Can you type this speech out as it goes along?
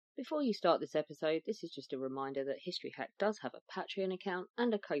Before you start this episode, this is just a reminder that History Hack does have a Patreon account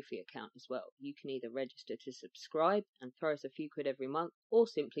and a Ko-fi account as well. You can either register to subscribe and throw us a few quid every month, or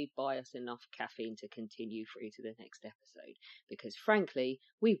simply buy us enough caffeine to continue through to the next episode, because frankly,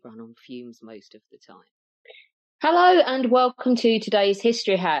 we run on fumes most of the time. Hello and welcome to today's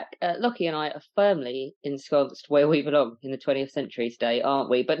History Hack. Lockie and I are firmly ensconced where we belong in the 20th century today, aren't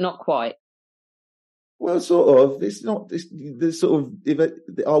we? But not quite. Well, sort of. It's not. There's sort of.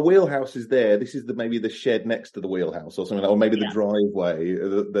 Our wheelhouse is there. This is maybe the shed next to the wheelhouse, or something, or maybe the driveway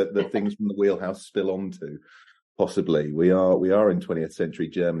the things from the wheelhouse spill onto. Possibly, we are in 20th century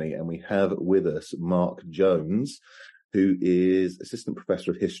Germany, and we have with us Mark Jones, who is assistant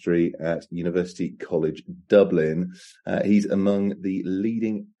professor of history at University College Dublin. He's among the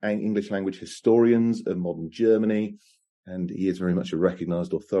leading English language historians of modern Germany. And he is very much a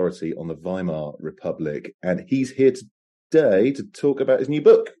recognised authority on the Weimar Republic. And he's here today to talk about his new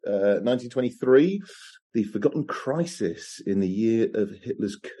book, 1923, The Forgotten Crisis in the Year of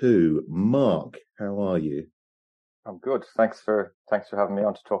Hitler's Coup. Mark, how are you? I'm good. Thanks for having me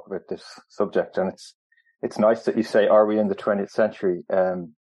on to talk about this subject. And it's nice that you say, are we in the 20th century?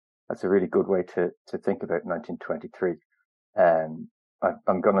 That's a really good way to think about 1923.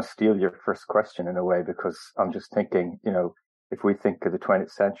 I'm going to steal your first question in a way, because I'm just thinking, if we think of the 20th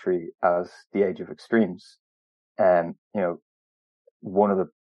century as the age of extremes, one of the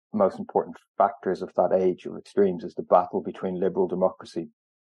most important factors of that age of extremes is the battle between liberal democracy,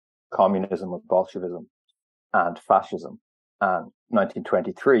 communism or Bolshevism, and fascism. And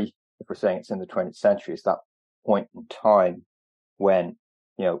 1923, if we're saying it's in the 20th century, is that point in time when,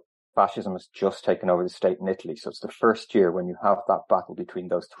 fascism has just taken over the state in Italy. So it's the first year when you have that battle between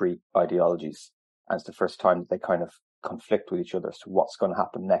those three ideologies. And it's the first time that they kind of conflict with each other as to what's going to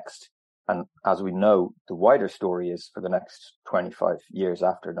happen next. And as we know, the wider story is for the next 25 years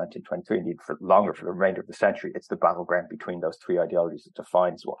after 1923, indeed for longer, for the remainder of the century, it's the battleground between those three ideologies that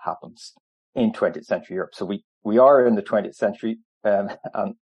defines what happens in 20th century Europe. So we are in the 20th century, and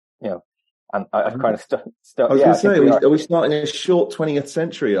I've kind of stuck. I was going to say, are we starting a short 20th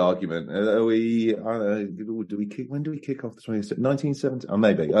century argument? Are we? When do we kick off the 20th century? 1970? Oh,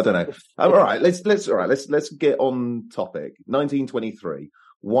 maybe, I don't know. All right, let's get on topic. 1923.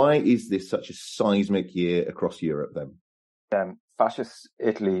 Why is this such a seismic year across Europe then? Fascist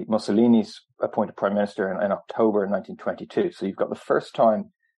Italy, Mussolini's appointed prime minister in October 1922. So you've got the first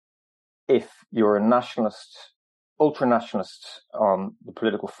time, if you're a nationalist, ultra-nationalist on the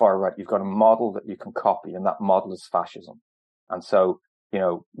political far right, you've got a model that you can copy, and that model is fascism. And so,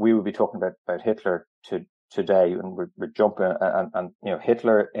 we would be talking about Hitler today, and we're jumping, and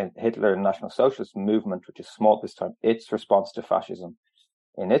Hitler and National Socialist movement, which is small at this time, its response to fascism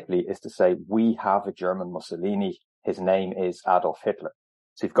in Italy is to say, we have a German Mussolini. His name is Adolf Hitler.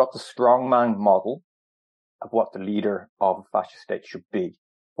 So you've got the strongman model of what the leader of a fascist state should be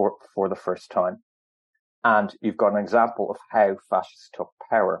for the first time. And you've got an example of how fascists took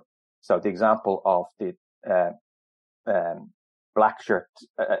power. So the example of the black shirt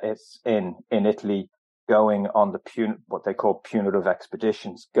is in Italy, going on what they call punitive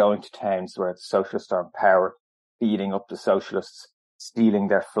expeditions, going to towns where the socialists are in power, beating up the socialists, stealing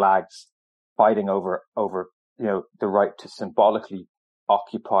their flags, fighting over the right to symbolically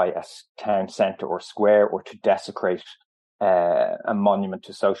occupy a town centre or square, or to desecrate a monument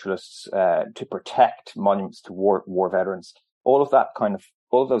to socialists, to protect monuments to war veterans. All of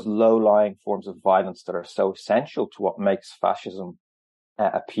those low-lying forms of violence that are so essential to what makes fascism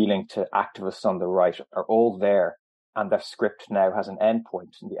appealing to activists on the right are all there, and their script now has an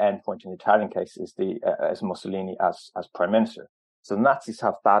endpoint. And the endpoint in the Italian case is is Mussolini as prime minister. So the Nazis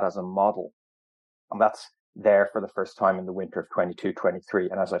have that as a model, and that's there for the first time in the winter of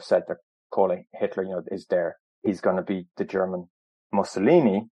 22-23. And as I've said, they're calling Hitler, is there. He's going to be the German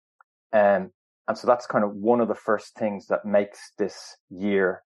Mussolini. And so that's kind of one of the first things that makes this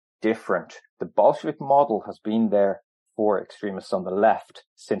year different. The Bolshevik model has been there for extremists on the left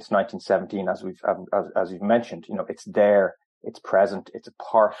since 1917, as you've mentioned. It's there, it's present,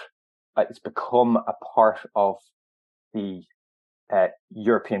 it's become a part of the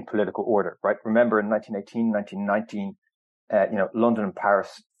European political order, right? Remember in 1918, 1919, London and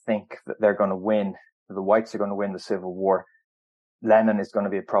Paris think that they're going to win. The whites are going to win the Civil War. Lenin is going to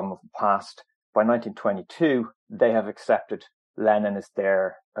be a problem of the past. By 1922, they have accepted Lenin is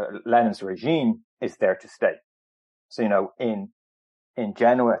there. Lenin's regime is there to stay. So, in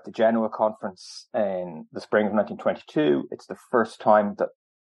Genoa, at the Genoa conference in the spring of 1922, it's the first time that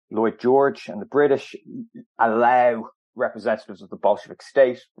Lloyd George and the British allow representatives of the Bolshevik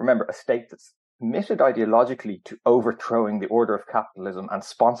state. Remember, a state that's committed ideologically to overthrowing the order of capitalism and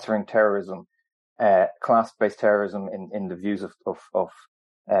sponsoring terrorism, class-based terrorism in the views of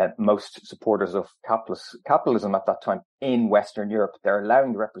most supporters of capitalism at that time in Western Europe. They're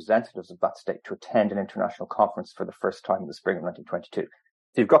allowing the representatives of that state to attend an international conference for the first time in the spring of 1922.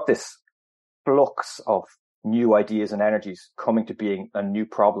 So you've got this flux of new ideas and energies coming to being, and new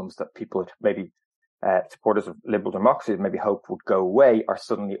problems that people had maybe supporters of liberal democracy maybe hoped would go away are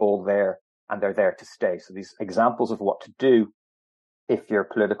suddenly all there, and they're there to stay. So these examples of what to do if you're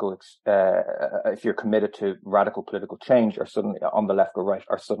if you're committed to radical political change are suddenly on the left or right,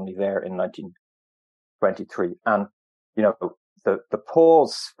 are suddenly there in 1923. And, you know, the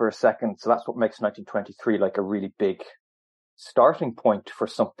pause for a second. So that's what makes 1923 like a really big starting point for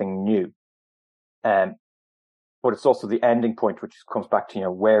something new. But it's also the ending point, which comes back to, you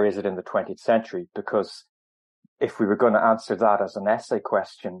know, where is it in the 20th century? Because if we were going to answer that as an essay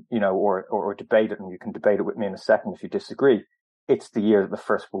question, you know, or debate it, and you can debate it with me in a second if you disagree, it's the year that the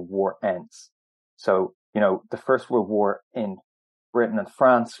First World War ends. So, you know, the First World War in Britain and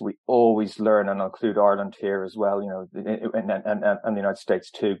France, we always learn, and I'll include Ireland here as well, you know, and the United States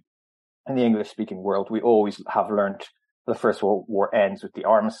too, in the English-speaking world, we always have learned the First World War ends with the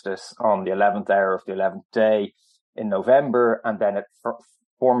armistice on the 11th hour of the 11th day in November, and then it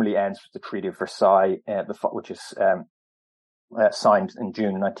formally ends with the Treaty of Versailles, which is signed in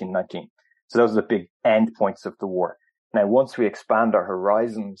June 1919. So those are the big end points of the war. Now, once we expand our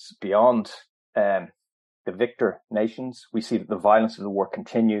horizons beyond the victor nations, we see that the violence of the war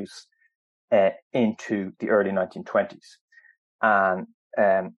continues into the early 1920s.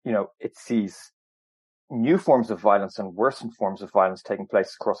 And, you know, it sees new forms of violence and worsened forms of violence taking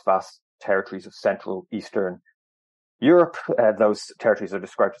place across vast territories of Central, Eastern Europe. Those territories are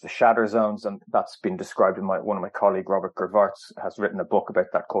described as the shatter zones, and that's been described in one of my colleague, Robert Gervarts, has written a book about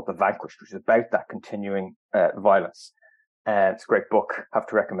that called The Vanquished, which is about that continuing violence. It's a great book. I have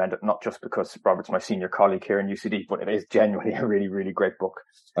to recommend it, not just because Robert's my senior colleague here in UCD, but it is genuinely a really, really great book.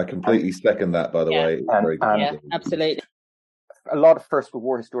 I completely second that, by the way. Yeah, absolutely. A lot of First World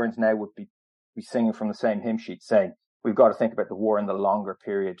War historians now would be singing from the same hymn sheet, saying we've got to think about the war in the longer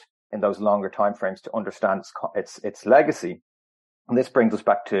period, in those longer timeframes, to understand its legacy. And this brings us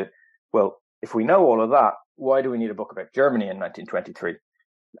back to, well, if we know all of that, why do we need a book about Germany in 1923?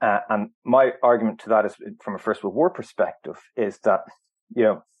 And my argument to that is, from a First World War perspective, is that, you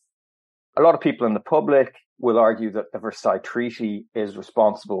know, a lot of people in the public will argue that the Versailles Treaty is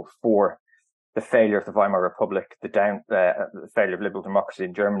responsible for the failure of the Weimar Republic, the failure of liberal democracy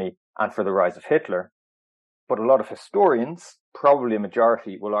in Germany, and for the rise of Hitler. But a lot of historians, probably a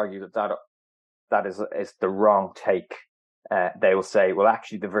majority, will argue that is the wrong take. They will say, well,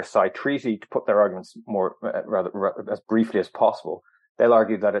 actually, the Versailles Treaty, to put their arguments more rather as briefly as possible, they'll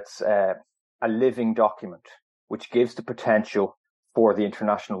argue that it's a living document which gives the potential for the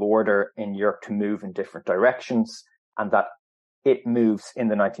international order in Europe to move in different directions, and that it moves in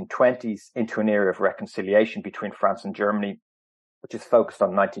the 1920s into an era of reconciliation between France and Germany, which is focused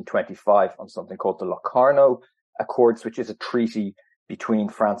on 1925 on something called the Locarno Accords, which is a treaty between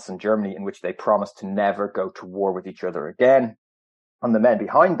France and Germany in which they promised to never go to war with each other again. And the men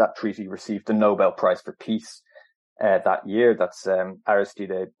behind that treaty received the Nobel Prize for Peace that year. That's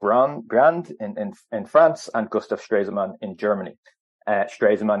Aristide Briand in France and Gustav Stresemann in Germany.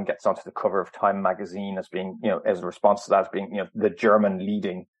 Stresemann gets onto the cover of Time magazine as being, you know, as a response to that, as being, you know, the German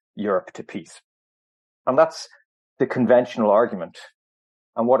leading Europe to peace. And that's the conventional argument.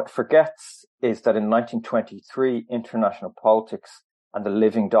 And what it forgets is that in 1923, international politics and the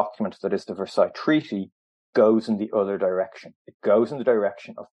living document that is the Versailles Treaty goes in the other direction. It goes in the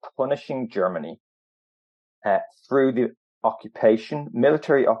direction of punishing Germany through the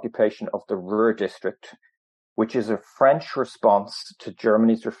military occupation of the Ruhr district, which is a French response to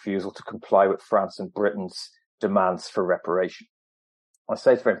Germany's refusal to comply with France and Britain's demands for reparation. I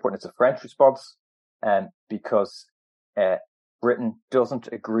say it's very important. It's a French response because Britain doesn't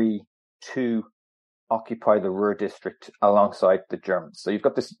agree to occupy the Ruhr district alongside the Germans. So you've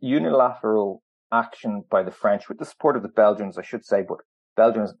got this unilateral action by the French with the support of the Belgians, I should say, but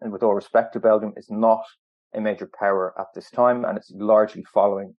Belgium, with all respect to Belgium, is not a major power at this time, and it's largely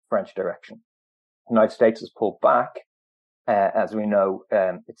following French direction. The United States has pulled back. As we know,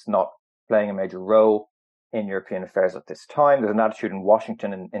 it's not playing a major role in European affairs at this time. There's an attitude in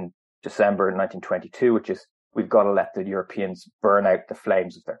Washington in December 1922, which is, we've got to let the Europeans burn out the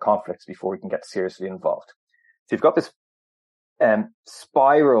flames of their conflicts before we can get seriously involved. So you've got this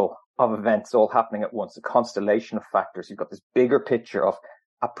spiral of events all happening at once, a constellation of factors. You've got this bigger picture of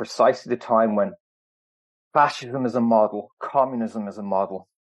at precisely the time when fascism is a model, communism is a model,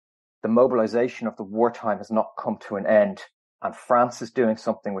 the mobilization of the wartime has not come to an end, and France is doing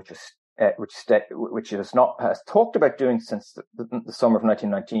something which it has talked about doing since the summer of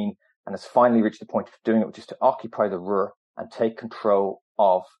 1919, and has finally reached the point of doing it, which is to occupy the Ruhr and take control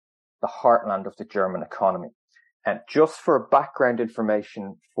of the heartland of the German economy. And just for background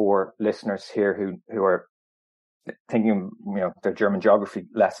information for listeners here who are thinking, their German geography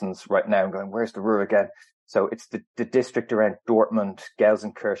lessons right now and going, where's the Ruhr again? So it's the district around Dortmund,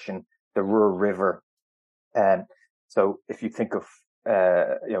 Gelsenkirchen, the Ruhr River. So if you think of,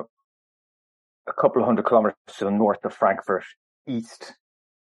 a couple of 100 kilometers to the north of Frankfurt, east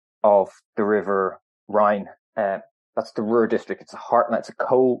of the River Rhine, that's the Ruhr district. It's a heartland, it's a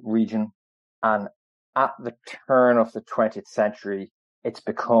coal region. And at the turn of the 20th century, it's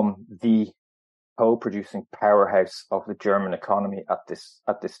become the coal-producing powerhouse of the German economy at this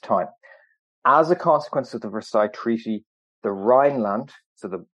time. As a consequence of the Versailles Treaty, the Rhineland, so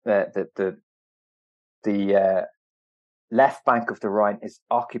the left bank of the Rhine, is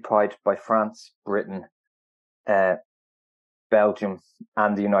occupied by France, Britain, Belgium,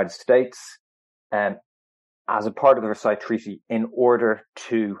 and the United States, as a part of the Versailles Treaty, in order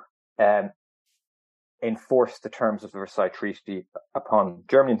to enforce the terms of the Versailles Treaty upon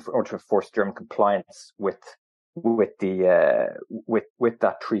Germany, in order to enforce German compliance with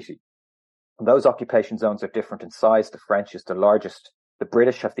that treaty. Those occupation zones are different in size. The French is the largest. The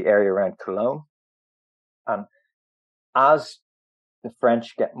British have the area around Cologne. And as the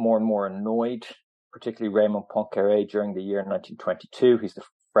French get more and more annoyed, particularly Raymond Poincaré during the year 1922, he's the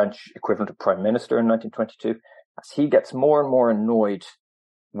French equivalent of Prime Minister in 1922, as he gets more and more annoyed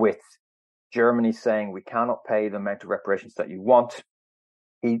with Germany saying, we cannot pay the amount of reparations that you want,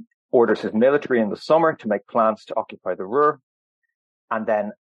 he orders his military in the summer to make plans to occupy the Ruhr, and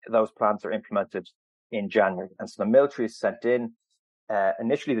then those plans are implemented in January. And so the military is sent in.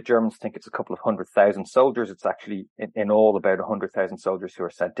 Initially, the Germans think it's a couple of 100,000 soldiers. It's actually in all about 100,000 soldiers who are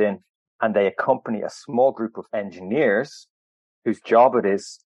sent in. And they accompany a small group of engineers whose job it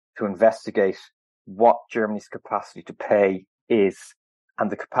is to investigate what Germany's capacity to pay is.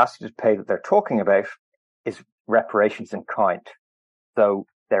 And the capacity to pay that they're talking about is reparations in kind. So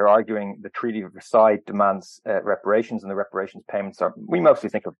they're arguing the Treaty of Versailles demands reparations, and the reparations payments we mostly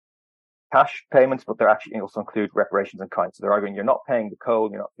think of cash payments, but they actually also include reparations in kind. So they're arguing you're not paying the coal,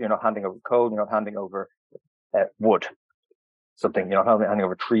 you're not handing over coal, you're not handing over wood, something, you're not handing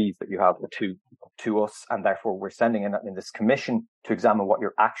over trees that you have to us, and therefore we're sending in this commission to examine what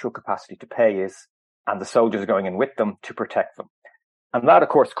your actual capacity to pay is, and the soldiers are going in with them to protect them. And that, of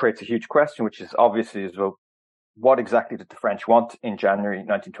course, creates a huge question, which is obviously as well, what exactly did the French want in January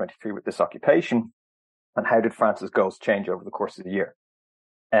 1923 with this occupation? And how did France's goals change over the course of the year?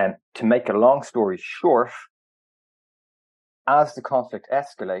 And to make a long story short, as the conflict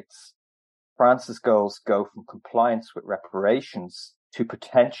escalates, France's goals go from compliance with reparations to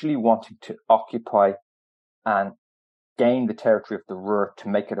potentially wanting to occupy and gain the territory of the Ruhr to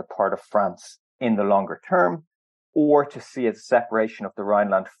make it a part of France in the longer term, or to see a separation of the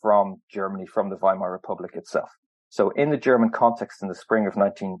Rhineland from Germany, from the Weimar Republic itself. So in the German context in the spring of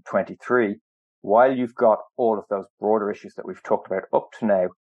 1923, while you've got all of those broader issues that we've talked about up to now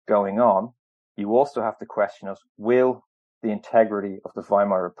going on, you also have to question us, will the integrity of the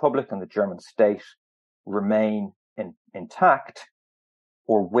Weimar Republic and the German state remain intact,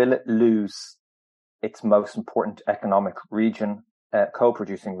 or will it lose its most important economic region,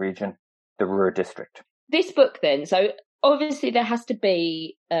 coal-producing region, the Ruhr district? This book then, so obviously there has to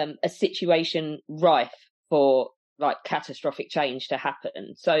be a situation rife for catastrophic change to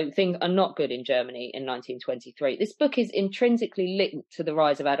happen. So things are not good in Germany in 1923. This book is intrinsically linked to the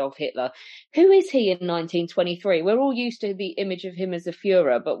rise of Adolf Hitler. Who is he in 1923? We're all used to the image of him as a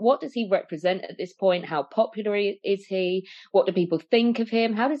Führer, but what does he represent at this point? How popular is he? What do people think of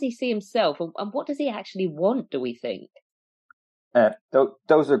him? How does he see himself? And what does he actually want, do we think?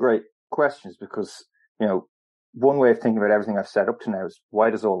 Those are great questions because, one way of thinking about everything I've said up to now is, why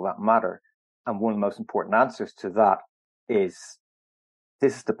does all that matter? And one of the most important answers to that is,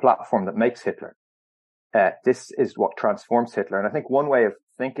 this is the platform that makes Hitler. This is what transforms Hitler. And I think one way of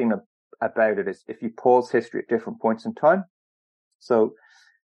thinking about it is if you pause history at different points in time. So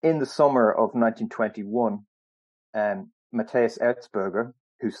in the summer of 1921, Matthias Erzberger,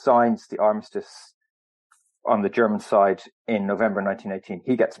 who signs the armistice on the German side in November 1918,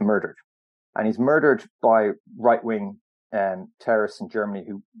 he gets murdered. And he's murdered by right-wing terrorists in Germany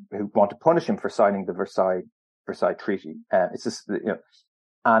who want to punish him for signing the Versailles Treaty. It's just,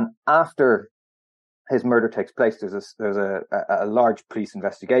 and after his murder takes place, there's a large police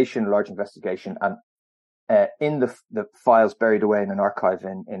investigation, and in the files buried away in an archive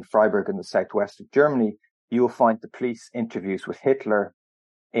in Freiburg in the southwest of Germany, you will find the police interviews with Hitler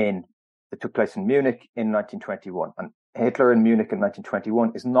that took place in Munich in 1921. And Hitler in Munich in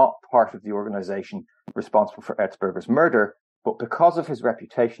 1921 is not part of the organization responsible for Erzberger's murder, but because of his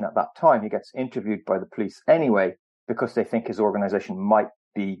reputation at that time, he gets interviewed by the police anyway, because they think his organization might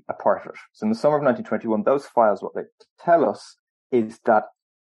be a part of it. So in the summer of 1921, those files, what they tell us is that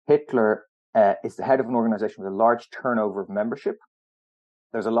Hitler is the head of an organization with a large turnover of membership.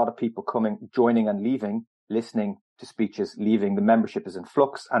 There's a lot of people coming, joining and leaving, listening to speeches, leaving. The membership is in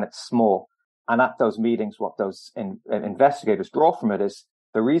flux and it's small. And at those meetings, what those investigators draw from it is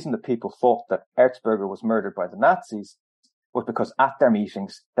the reason that people thought that Erzberger was murdered by the Nazis was because at their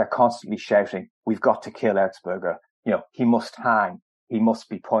meetings, they're constantly shouting, "We've got to kill Erzberger. He must hang. He must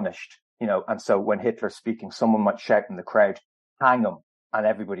be punished." And so when Hitler's speaking, someone might shout in the crowd, "Hang him," and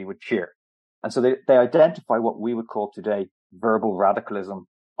everybody would cheer. And so they identify what we would call today verbal radicalism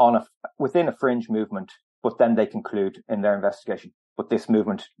within a fringe movement, but then they conclude in their investigation, but this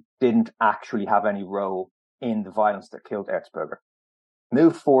movement didn't actually have any role in the violence that killed Erzberger.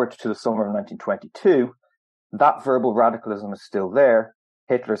 Move forward to the summer of 1922, that verbal radicalism is still there.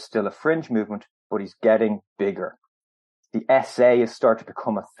 Hitler is still a fringe movement, but he's getting bigger. The SA is starting to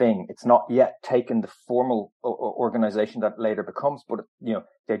become a thing. It's not yet taken the formal organization that later becomes, but the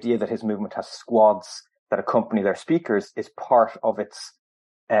idea that his movement has squads that accompany their speakers is part of its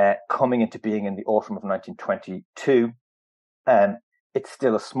coming into being in the autumn of 1922. It's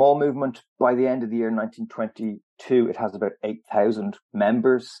still a small movement. By the end of the year 1922, it has about 8,000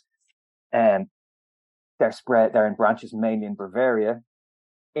 members. They're in branches mainly in Bavaria.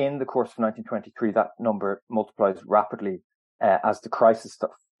 In the course of 1923, that number multiplies rapidly as the crisis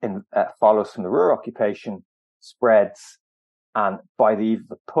follows from the Ruhr occupation spreads. And by the eve of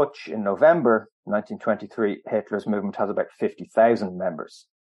the putsch in November 1923, Hitler's movement has about 50,000 members.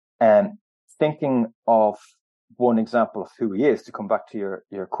 Thinking of one example of who he is, to come back to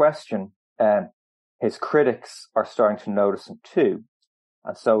your question, his critics are starting to notice him too.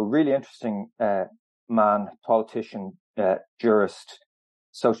 And so really interesting man, politician, jurist,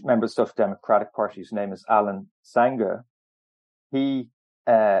 member of the Social Democratic Party, whose name is Alan Sanger. He,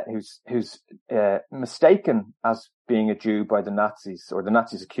 who's mistaken as being a Jew by the Nazis, or the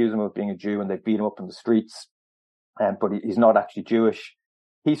Nazis accuse him of being a Jew and they beat him up in the streets. But he's not actually Jewish.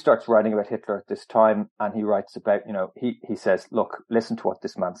 He starts writing about Hitler at this time, and he writes about, he says, look, listen to what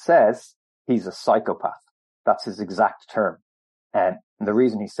this man says. He's a psychopath. That's his exact term. And the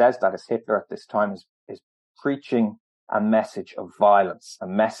reason he says that is Hitler at this time is preaching a message of violence, a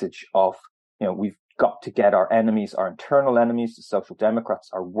message of, we've got to get our enemies, our internal enemies. The Social Democrats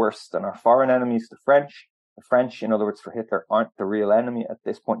are worse than our foreign enemies, the French. The French, in other words, for Hitler, aren't the real enemy at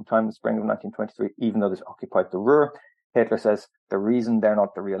this point in time, the spring of 1923, even though they've occupied the Ruhr. Hitler says the reason they're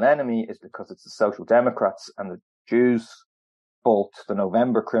not the real enemy is because it's the Social Democrats and the Jews' fault, the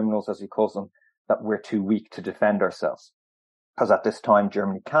November criminals, as he calls them, that we're too weak to defend ourselves. Because at this time,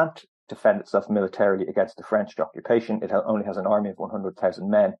 Germany can't defend itself militarily against the French occupation. It only has an army of 100,000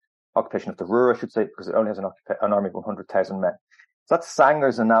 men. Occupation of the Ruhr, I should say, because it only has an army of 100,000 men. So that's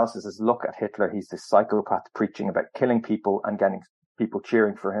Sanger's analysis, is look at Hitler. He's this psychopath preaching about killing people and getting people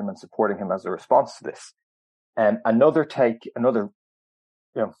cheering for him and supporting him as a response to this. Another,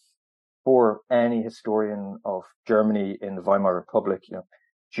 for any historian of Germany in the Weimar Republic,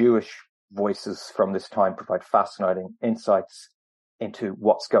 Jewish voices from this time provide fascinating insights into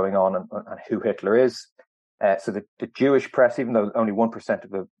what's going on and who Hitler is. So the Jewish press, even though only 1%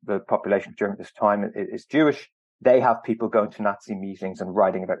 of the population of Germany at this time is Jewish, they have people going to Nazi meetings and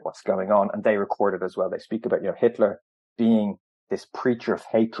writing about what's going on, and they record it as well. They speak about, Hitler being this preacher of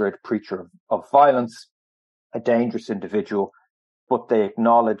hatred, preacher of violence, a dangerous individual, but they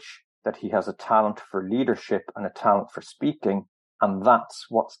acknowledge that he has a talent for leadership and a talent for speaking, and that's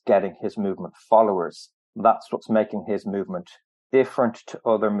what's getting his movement followers. That's what's making his movement different to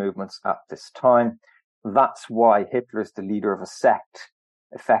other movements at this time. That's why Hitler is the leader of a sect,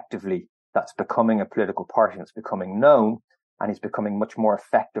 effectively, that's becoming a political party, that's becoming known, and he's becoming much more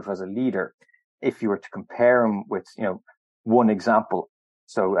effective as a leader. If you were to compare him with, one example,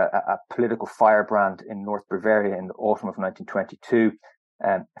 so a political firebrand in North Bavaria in the autumn of 1922,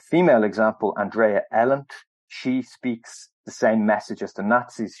 a female example, Andrea Elent, she speaks the same message as the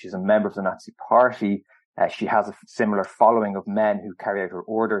Nazis. She's a member of the Nazi party. She has a similar following of men who carry out her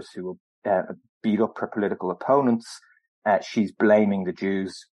orders, who beat up her political opponents. She's blaming the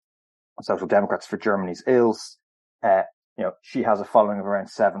Jews, Social Democrats, for Germany's ills. She has a following of around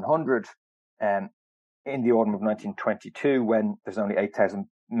 700. In the autumn of 1922, when there's only 8,000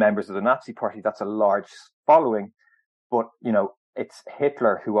 members of the Nazi Party. That's a large following. But, it's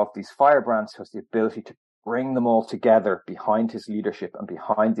Hitler who, of these firebrands, has the ability to bring them all together behind his leadership and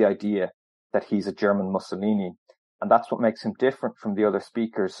behind the idea that he's a German Mussolini. And that's what makes him different from the other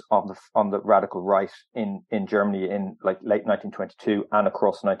speakers on the radical right in Germany in like late 1922 and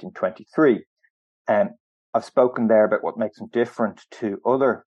across 1923. I've spoken there about what makes him different to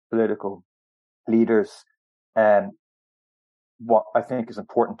other political leaders. What I think is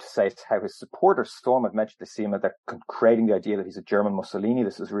important to say is how his supporters saw him. I've mentioned the SEMA, they're creating the idea that he's a German Mussolini.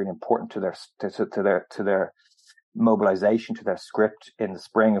 This is really important to their mobilization, to their script in the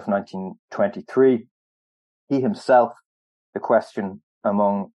spring of 1923. He himself, the question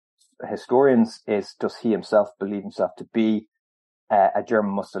among historians is, does he himself believe himself to be a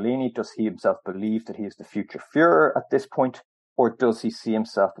German Mussolini? Does he himself believe that he is the future Führer at this point? Or does he see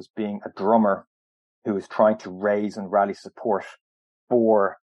himself as being a drummer who is trying to raise and rally support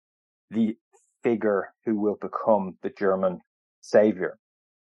for the figure who will become the German savior?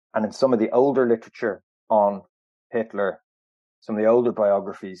 And in some of the older literature on Hitler, some of the older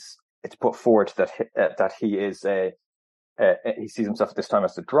biographies, it's put forward that he is he sees himself at this time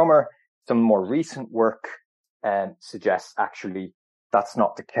as the drummer. Some more recent work suggests actually that's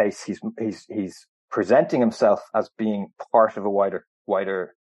not the case. He's presenting himself as being part of a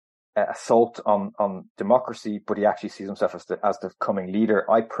wider assault on democracy, but he actually sees himself as the coming leader.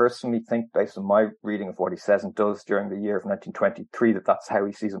 I personally think, based on my reading of what he says and does during the year of 1923, that's how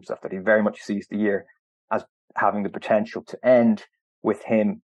he sees himself, that he very much sees the year as having the potential to end with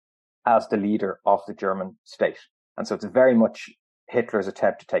him as the leader of the German state. And so it's very much Hitler's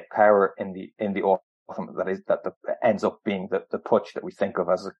attempt to take power in the autumn that ends up being the putsch that we think of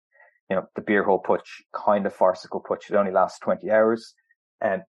as the beer hall putsch, kind of farcical putsch that only lasts 20 hours.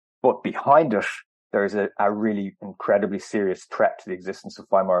 But behind it, there's a really incredibly serious threat to the existence of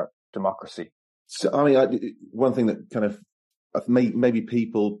Weimar democracy. So, I mean, one thing that kind of maybe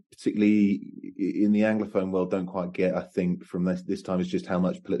people, particularly in the Anglophone world, don't quite get, I think, from this time is just how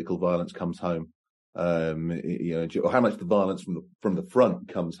much political violence comes home. Or how much the violence from the front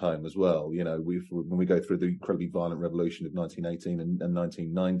comes home as well. When we go through the incredibly violent revolution of 1918 and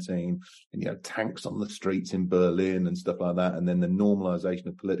 1919, and tanks on the streets in Berlin and stuff like that, and then the normalization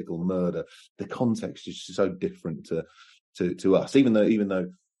of political murder, the context is so different to us. Even though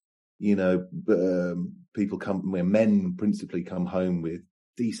people where men principally come home with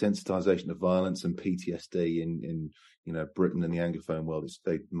desensitization of violence and PTSD in Britain and the Anglophone world,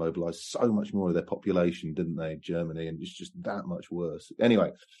 they mobilized so much more of their population, didn't they, Germany, and it's just that much worse.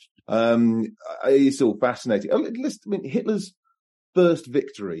 Anyway, it's all fascinating. Hitler's first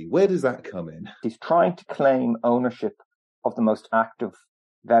victory, where does that come in? He's trying to claim ownership of the most active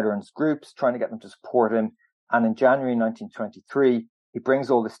veterans groups, trying to get them to support him. And in January 1923, he brings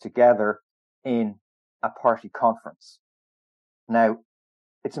all this together in a party conference. Now,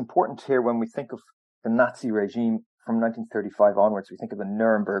 it's important here when we think of the Nazi regime from 1935 onwards, we think of the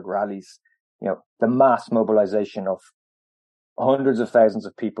Nuremberg rallies, the mass mobilization of hundreds of thousands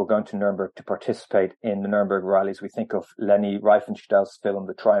of people going to Nuremberg to participate in the Nuremberg rallies. We think of Leni Riefenstahl's film,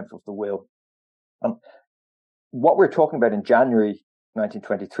 The Triumph of the Will. What we're talking about in January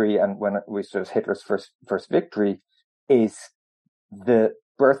 1923, and when it was Hitler's first victory, is the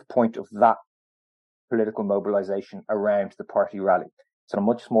birth point of that political mobilization around the party rally. It's on a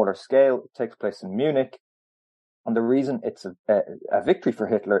much smaller scale. It takes place in Munich. And the reason it's a victory for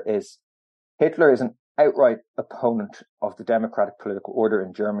Hitler is an outright opponent of the democratic political order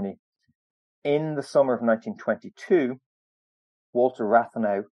in Germany. In the summer of 1922, Walter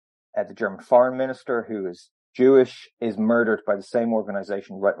Rathenau, the German foreign minister, who is Jewish, is murdered by the same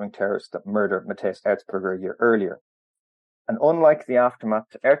organization, right-wing terrorists, that murdered Matthias Erzberger a year earlier. And unlike the aftermath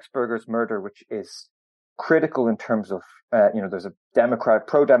to Erzberger's murder, which is critical in terms of, there's a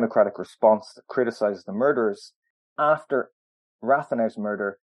pro-democratic response that criticizes the murderers. After Rathenau's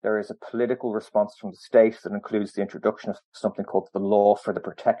murder, there is a political response from the state that includes the introduction of something called the Law for the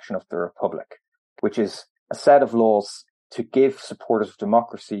Protection of the Republic, which is a set of laws to give supporters of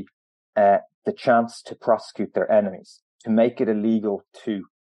democracy the chance to prosecute their enemies, to make it illegal to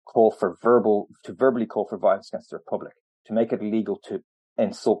verbally call for violence against the Republic, to make it illegal to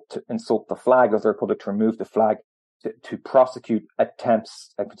insult the flag of the Republic, to remove the flag, to prosecute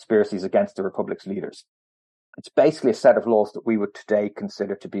attempts and conspiracies against the Republic's leaders. It's basically a set of laws that we would today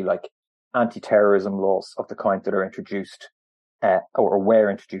consider to be like anti-terrorism laws of the kind that are introduced or were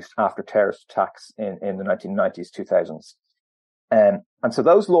introduced after terrorist attacks in the 1990s, 2000s. And so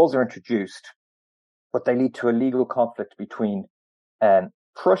those laws are introduced, but they lead to a legal conflict between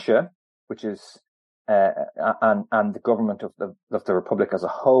Prussia, which is and the government of the Republic as a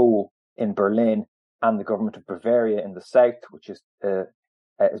whole in Berlin, and the government of Bavaria in the south, which is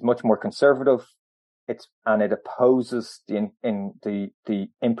much more conservative. It opposes the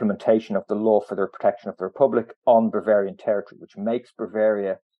implementation of the law for the protection of the Republic on Bavarian territory, which makes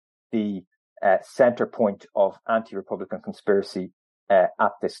Bavaria the center point of anti-Republican conspiracy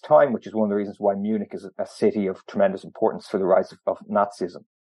at this time, which is one of the reasons why Munich is a city of tremendous importance for the rise of Nazism.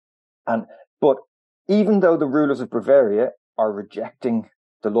 But even though the rulers of Bavaria are rejecting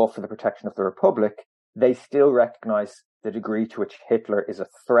the law for the protection of the Republic, they still recognize the degree to which Hitler is a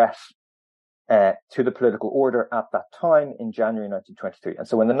threat to the political order at that time in January 1923. And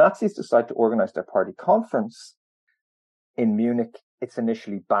so when the Nazis decide to organize their party conference in Munich, it's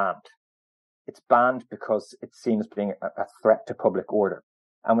initially banned. It's banned because it's seen as being a threat to public order.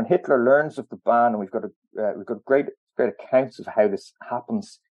 And when Hitler learns of the ban, and we've got great accounts of how this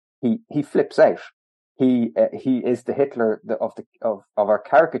happens, he flips out. He is the Hitler of our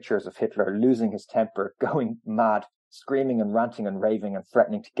caricatures of Hitler, losing his temper, going mad, screaming and ranting and raving and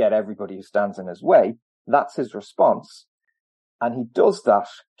threatening to get everybody who stands in his way. That's his response. And he does that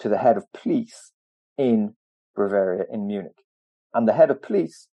to the head of police in Bavaria, in Munich. And the head of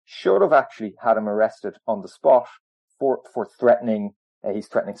police should have actually had him arrested on the spot for threatening. He's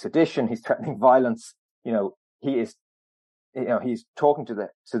threatening sedition. He's threatening violence. He's talking to the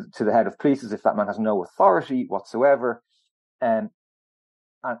head of police as if that man has no authority whatsoever.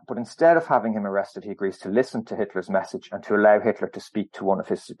 But instead of having him arrested, he agrees to listen to Hitler's message and to allow Hitler to speak to one of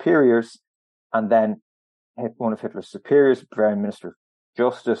his superiors. And then one of Hitler's superiors, Bavarian Minister of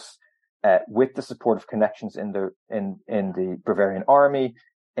Justice, with the support of connections in the Bavarian army,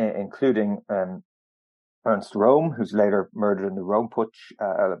 including Ernst Röhm, who's later murdered in the Röhm Putsch,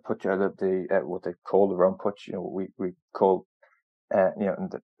 what they call the Röhm Putsch, we call,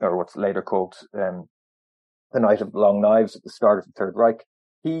 or what's later called the Night of the Long Knives at the start of the Third Reich.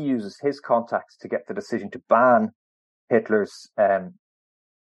 He uses his contacts to get the decision to ban Hitler's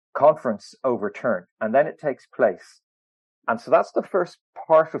conference overturned, and then it takes place. And so that's the first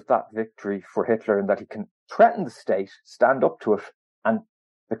part of that victory for Hitler, in that he can threaten the state, stand up to it, and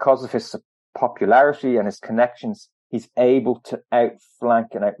because of his popularity and his connections, he's able to outflank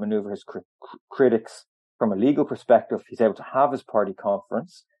and outmaneuver his critics from a legal perspective. He's able to have his party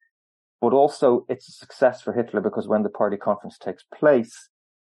conference, but also it's a success for Hitler because when the party conference takes place,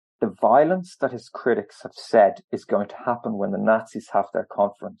 the violence that his critics have said is going to happen when the Nazis have their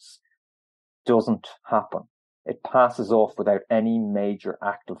conference doesn't happen. It passes off without any major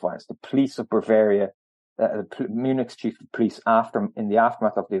act of violence. The police of Bavaria, Munich's chief of police, in the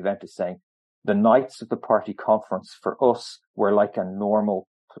aftermath of the event, is saying, the nights of the party conference for us were like a normal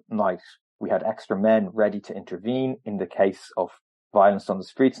night. We had extra men ready to intervene in the case of violence on the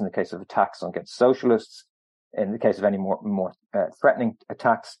streets, in the case of attacks against socialists, in the case of any more threatening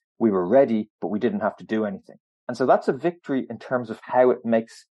attacks. We were ready, but we didn't have to do anything. And so that's a victory in terms of how it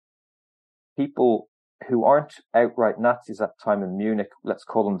makes people who aren't outright Nazis at the time in Munich, let's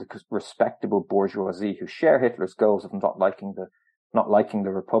call them the respectable bourgeoisie, who share Hitler's goals of not liking the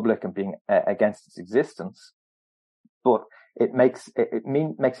Republic and being against its existence. But it makes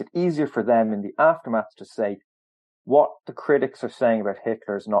it easier for them in the aftermath to say what the critics are saying about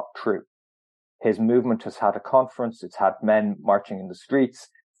Hitler is not true. His movement has had a conference. It's had men marching in the streets.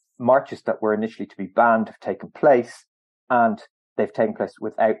 Marches that were initially to be banned have taken place, and they've taken place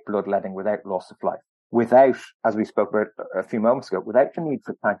without bloodletting, without loss of life, without, as we spoke about a few moments ago, without the need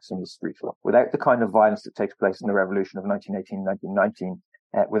for tanks in the street, without the kind of violence that takes place in the revolution of 1918, 1919,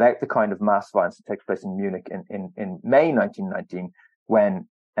 without the kind of mass violence that takes place in Munich in May 1919, when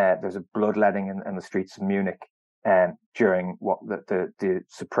there's a bloodletting in the streets of Munich during the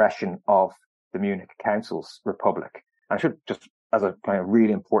suppression of the Munich Council's Republic. And I should just, as a kind of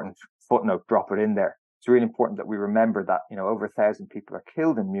really important footnote, drop it in there. It's really important that we remember that, over 1,000 people are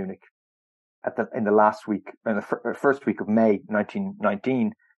killed in Munich in the first week of May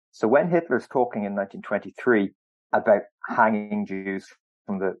 1919. So when Hitler's talking in 1923 about hanging Jews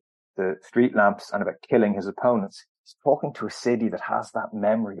from the street lamps and about killing his opponents, he's talking to a city that has that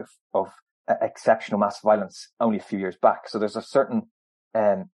memory of exceptional mass violence only a few years back. So there's a certain,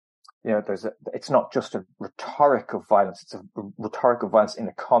 it's not just a rhetoric of violence. It's a rhetoric of violence in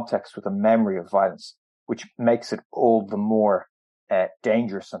a context with a memory of violence, which makes it all the more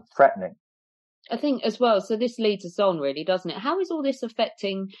dangerous and threatening. I think as well, so this leads us on really, doesn't it? How is all this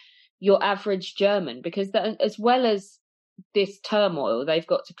affecting your average German? Because as well as this turmoil, they've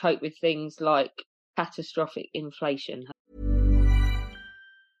got to cope with things like catastrophic inflation.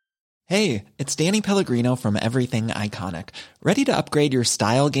 Hey, it's Danny Pellegrino from Everything Iconic. Ready to upgrade your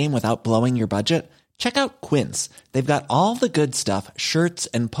style game without blowing your budget? Check out Quince. They've got all the good stuff, shirts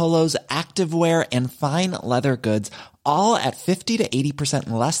and polos, activewear, and fine leather goods, all at 50 to 80%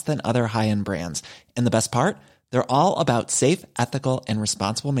 less than other high-end brands. And the best part? They're all about safe, ethical, and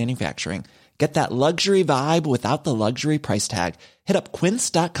responsible manufacturing. Get that luxury vibe without the luxury price tag. Hit up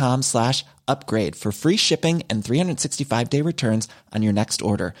quince.com/upgrade for free shipping and 365-day returns on your next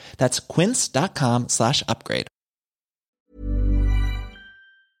order. That's quince.com/upgrade.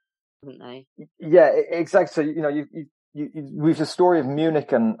 Haven't they? Yeah, exactly. So, we've the story of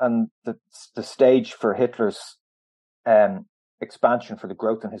Munich and the stage for Hitler's expansion, for the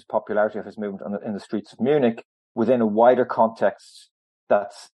growth and his popularity of his movement in the streets of Munich within a wider context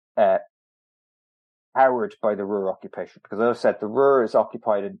that's powered by the Ruhr occupation. Because as I said, the Ruhr is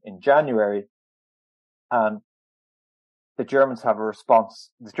occupied in January, and the Germans have a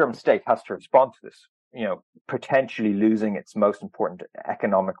response. The German state has to respond to this, potentially losing its most important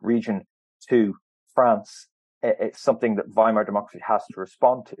economic region to France. It's something that Weimar democracy has to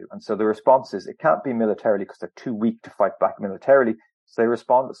respond to. And so the response is, it can't be militarily because they're too weak to fight back militarily. So they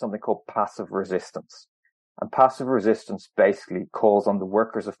respond with something called passive resistance. And passive resistance basically calls on the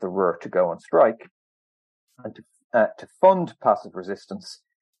workers of the Ruhr to go on strike. And to fund passive resistance,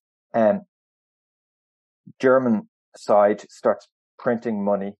 German side starts printing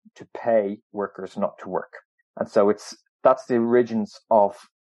money to pay workers not to work. And so that's the origins of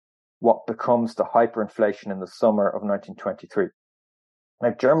what becomes the hyperinflation in the summer of 1923.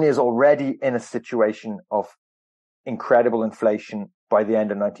 Now, Germany is already in a situation of incredible inflation by the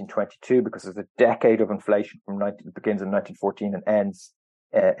end of 1922, because there's a decade of inflation that begins in 1914 and ends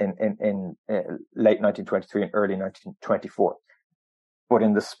in late 1923 and early 1924. But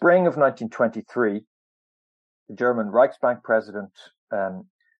in the spring of 1923, the German Reichsbank president, von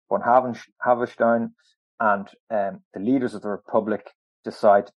Havenstein, and the leaders of the Republic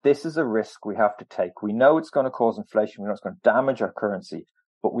decide this is a risk we have to take. We know it's going to cause inflation. We know it's going to damage our currency,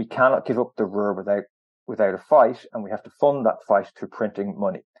 but we cannot give up the Ruhr without a fight, and we have to fund that fight through printing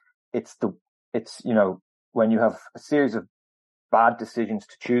money. It's when you have a series of bad decisions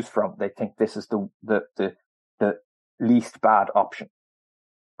to choose from, they think this is the least bad option.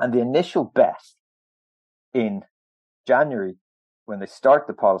 And the initial bet in January, when they start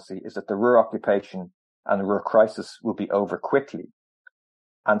the policy, is that the Ruhr occupation and the Ruhr crisis will be over quickly.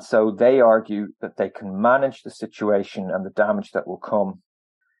 And so they argue that they can manage the situation and the damage that will come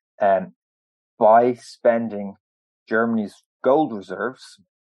by spending Germany's gold reserves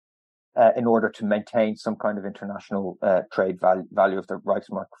in order to maintain some kind of international trade value of the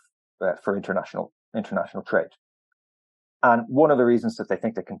Reichsmark for international trade. And one of the reasons that they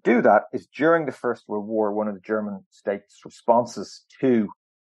think they can do that is during the First World War, one of the German state's responses to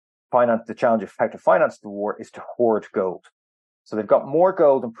the challenge of how to finance the war is to hoard gold. So they've got more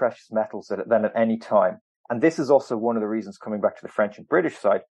gold and precious metals than at any time. And this is also one of the reasons, coming back to the French and British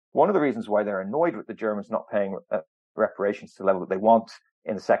side, one of the reasons why they're annoyed with the Germans not paying reparations to the level that they want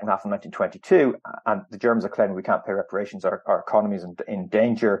in the second half of 1922. And the Germans are claiming we can't pay reparations, our economy is in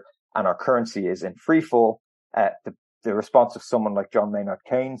danger, and our currency is in free fall. The response of someone like John Maynard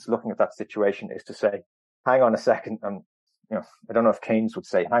Keynes looking at that situation is to say, hang on a second. And, I don't know if Keynes would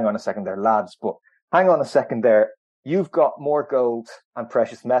say, hang on a second there, lads, but hang on a second there. You've got more gold and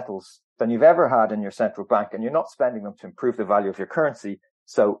precious metals than you've ever had in your central bank, and you're not spending them to improve the value of your currency.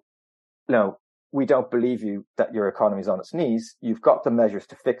 So, we don't believe you that your economy is on its knees. You've got the measures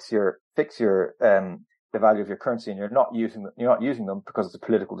to fix the value of your currency, and you're not using them because it's a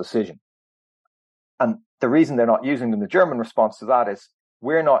political decision. And the reason they're not using them, the German response to that is,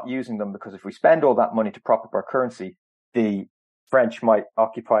 we're not using them because if we spend all that money to prop up our currency, the French might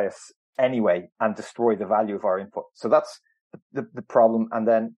occupy us anyway and destroy the value of our input. So that's the problem. And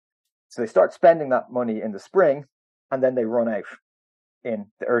then, so they start spending that money in the spring, and then they run out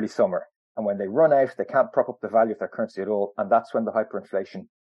in the early summer. And when they run out, they can't prop up the value of their currency at all. And that's when the hyperinflation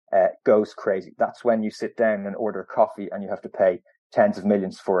goes crazy. That's when you sit down and order coffee and you have to pay tens of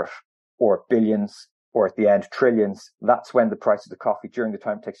millions for it, or billions, or at the end, trillions. That's when the price of the coffee during the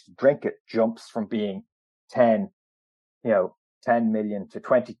time it takes to drink it jumps from being 10 million to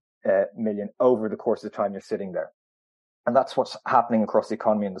 20 million over the course of the time you're sitting there. And that's what's happening across the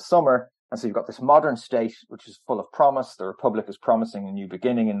economy in the summer. And so you've got this modern state, which is full of promise. The Republic is promising a new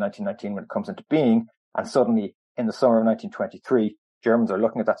beginning in 1919 when it comes into being. And suddenly, in the summer of 1923, Germans are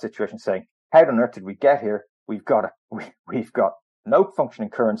looking at that situation saying, how on earth did we get here? We've got no functioning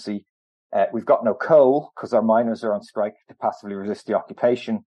currency. We've got no coal because our miners are on strike to passively resist the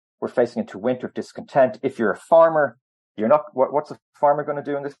occupation. We're facing into winter of discontent. If you're a farmer, you're not. What's a farmer going to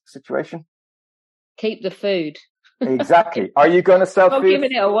do in this situation? Keep the food. Exactly. Are you going to sell Not food?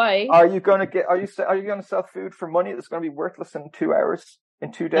 giving it away. Are you going to sell food for money that's going to be worthless in 2 hours,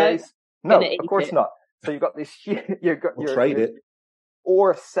 in 2 days? No, of course not. So you've got this. Trade it.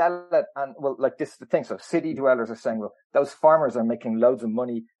 Or sell it, and well, like this is the thing. So city dwellers are saying, well, those farmers are making loads of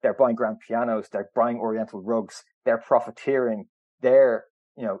money. They're buying grand pianos. They're buying Oriental rugs. They're profiteering. They're,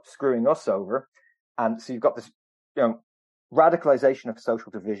 screwing us over. And so you've got this, radicalization of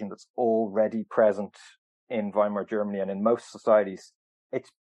social division that's already present in Weimar Germany and in most societies.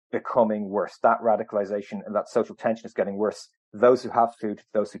 It's becoming worse. That radicalization and that social tension is getting worse. Those who have food,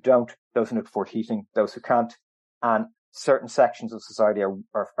 those who don't, those who can afford heating, those who can't, and certain sections of society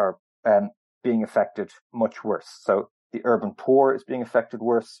are being affected much worse. So the urban poor is being affected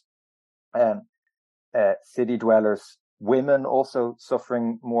worse. City dwellers, women also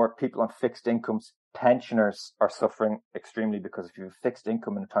suffering more. People on fixed incomes, pensioners are suffering extremely, because if you have a fixed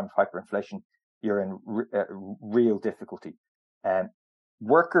income in a time of hyperinflation, you're in real difficulty.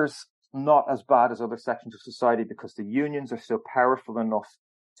 Workers, not as bad as other sections of society, because the unions are still powerful enough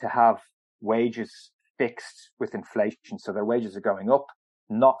to have wages fixed with inflation. So their wages are going up,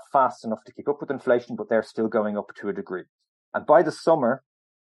 not fast enough to keep up with inflation, but they're still going up to a degree. And by the summer,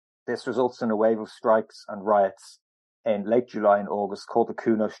 this results in a wave of strikes and riots in late July and August called the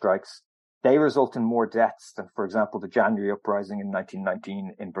Kuno strikes. They result in more deaths than, for example, the January uprising in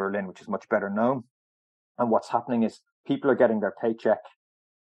 1919 in Berlin, which is much better known. And what's happening is people are getting their paycheck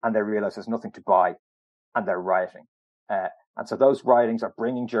and they realize there's nothing to buy, and they're rioting. And so those riotings are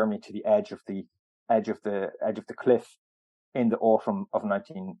bringing Germany to the edge of the cliff in the autumn of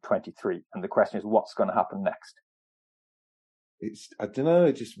 1923. And the question is, what's going to happen next? I don't know.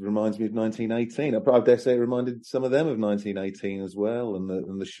 It just reminds me of 1918. I dare say it reminded some of them of 1918 as well,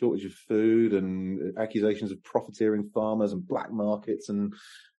 and the shortage of food and accusations of profiteering farmers and black markets and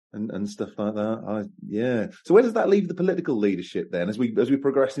stuff like that. So where does that leave the political leadership then? As we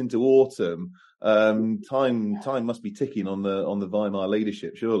progress into autumn, time must be ticking on the Weimar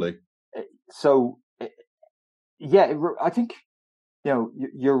leadership, surely. So, I think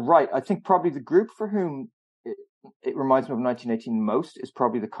you're right. I think probably the group for whom it reminds me of 1918 most is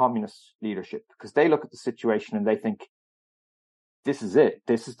probably the communist leadership, because they look at the situation and they think, this is it.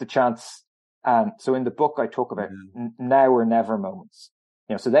 This is the chance. So in the book, I talk about now or never moments.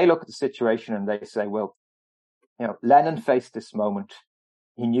 So they look at the situation and they say, well, Lenin faced this moment.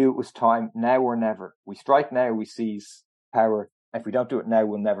 He knew it was time, now or never. We strike now, we seize power. If we don't do it now,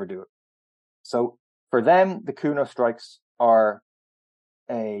 we'll never do it. So for them, the Kuno strikes are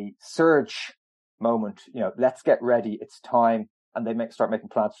a surge moment. Let's get ready. It's time. And they start making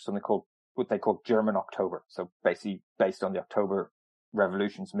plans for something called what they call German October. So basically based on the October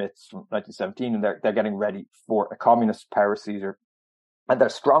Revolution's myths from 1917. And they're getting ready for a communist power seizure. And their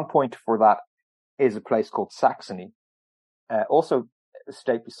strong point for that is a place called Saxony. Also a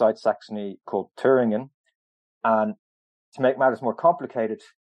state beside Saxony called Thuringen. And to make matters more complicated,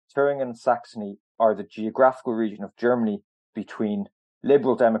 Thuringen and Saxony are the geographical region of Germany between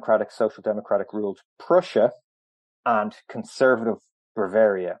liberal democratic, social democratic ruled Prussia and conservative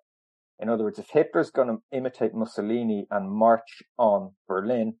Bavaria. In other words, if Hitler's going to imitate Mussolini and march on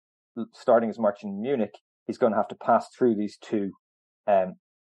Berlin, starting his march in Munich, he's going to have to pass through these two,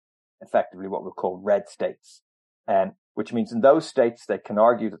 effectively what we'll call red states. Which means in those states, they can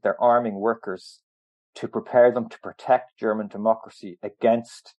argue that they're arming workers to prepare them to protect German democracy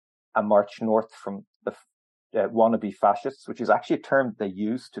against a march north from the wannabe fascists, which is actually a term they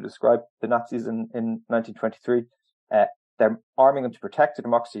used to describe the Nazis in 1923. They're arming them to protect the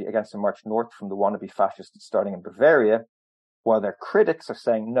democracy against a march north from the wannabe fascists starting in Bavaria, while their critics are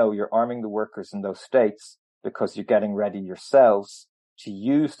saying, no, you're arming the workers in those states because you're getting ready yourselves to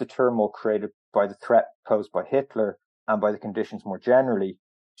use the turmoil created by the threat posed by Hitler and by the conditions more generally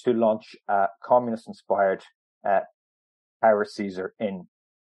to launch a communist-inspired power seizure in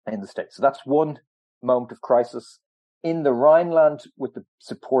the States. So that's one moment of crisis. In the Rhineland, with the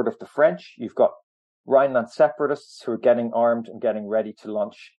support of the French, you've got Rhineland separatists who are getting armed and getting ready to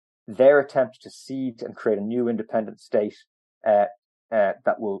launch their attempt to seed and create a new independent state that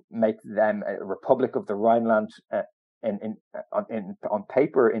will make them a Republic of the Rhineland, on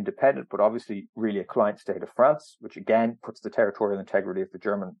paper independent, but obviously really a client state of France, which again puts the territorial integrity of the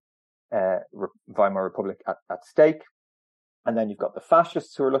German Weimar Republic at stake. And then you've got the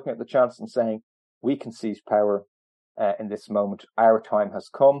fascists who are looking at the chance and saying, we can seize power in this moment. Our time has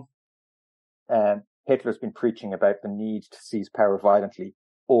come. Hitler's been preaching about the need to seize power violently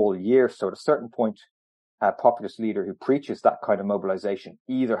all year. So at a certain point, a populist leader who preaches that kind of mobilization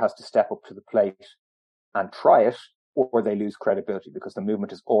either has to step up to the plate and try it, or they lose credibility, because the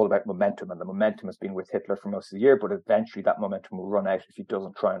movement is all about momentum, and the momentum has been with Hitler for most of the year, but eventually that momentum will run out if he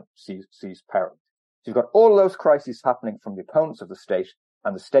doesn't try and seize power. So you've got all those crises happening from the opponents of the state,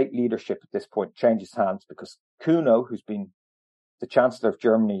 and the state leadership at this point changes hands, because Kuno, who's been the Chancellor of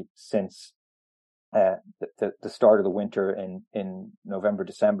Germany since the start of the winter in November,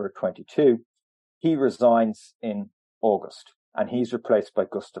 December 22, he resigns in August, and he's replaced by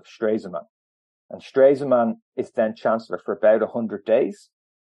Gustav Stresemann. And Stresemann is then Chancellor for about 100 days.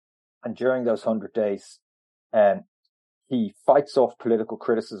 And during those 100 days, he fights off political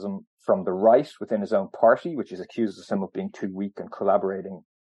criticism from the right within his own party, which accuses him of being too weak and collaborating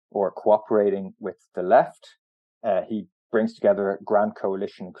or cooperating with the left. He brings together a grand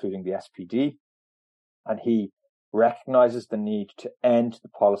coalition, including the SPD, and he recognizes the need to end the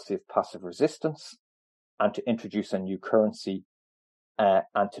policy of passive resistance and to introduce a new currency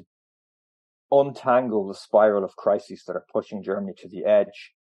and to untangle the spiral of crises that are pushing Germany to the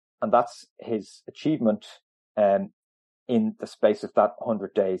edge. And that's his achievement in the space of that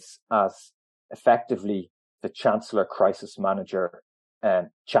 100 days as effectively the Chancellor crisis manager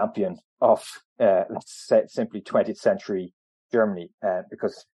champion of, let's say, simply 20th century Germany.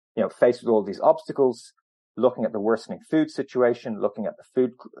 Because, faced with all these obstacles, looking at the worsening food situation, looking at the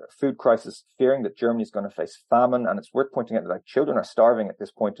food crisis, fearing that Germany is going to face famine, and it's worth pointing out that children are starving at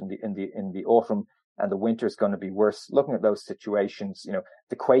this point in the autumn, and the winter is going to be worse. Looking at those situations,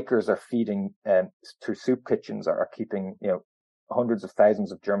 the Quakers are feeding through soup kitchens, are keeping hundreds of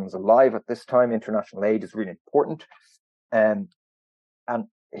thousands of Germans alive at this time. International aid is really important, and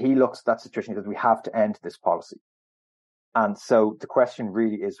he looks at that situation and says, we have to end this policy. And so the question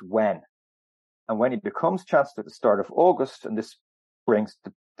really is when. And when he becomes Chancellor at the start of August, and this brings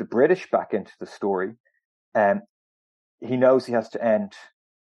the British back into the story, he knows he has to end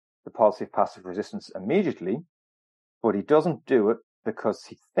the policy of passive resistance immediately, but he doesn't do it because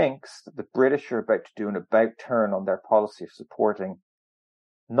he thinks that the British are about to do an about turn on their policy of supporting,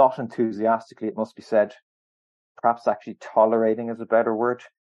 not enthusiastically, it must be said, perhaps actually tolerating is a better word.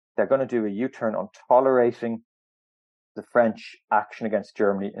 They're going to do a U-turn on tolerating the French action against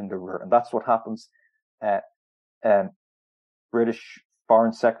Germany in the Ruhr. And that's what happens. British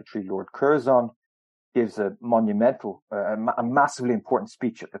Foreign Secretary Lord Curzon gives a monumental, a massively important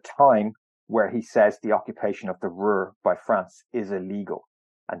speech at the time, where he says the occupation of the Ruhr by France is illegal.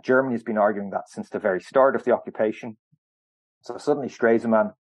 And Germany has been arguing that since the very start of the occupation. So suddenly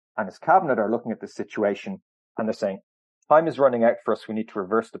Stresemann and his cabinet are looking at this situation, and they're saying, time is running out for us. We need to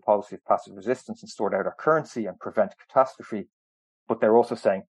reverse the policy of passive resistance and sort out our currency and prevent catastrophe. But they're also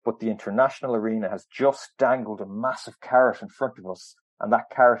saying, but the international arena has just dangled a massive carrot in front of us. And that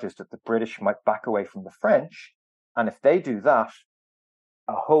carrot is that the British might back away from the French. And if they do that,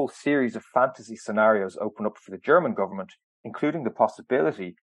 a whole series of fantasy scenarios open up for the German government, including the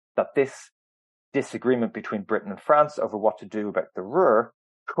possibility that this disagreement between Britain and France over what to do about the Ruhr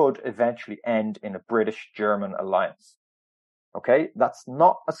could eventually end in a British-German alliance. Okay, that's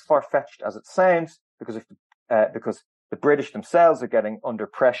not as far-fetched as it sounds, because the British themselves are getting under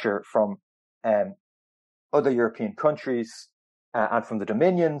pressure from other European countries and from the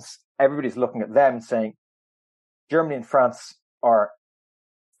Dominions. Everybody's looking at them and saying, Germany and France are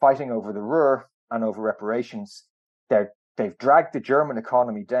fighting over the Ruhr and over reparations. They've dragged the German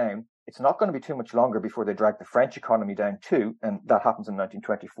economy down. It's not going to be too much longer before they drag the French economy down too. And that happens in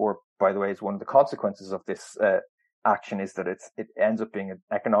 1924, by the way, is one of the consequences of this action, is that it ends up being an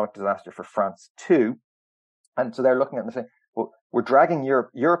economic disaster for France too. And so they're looking at it and saying, well, we're dragging Europe.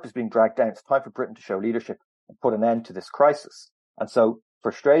 Europe is being dragged down. It's time for Britain to show leadership and put an end to this crisis. And so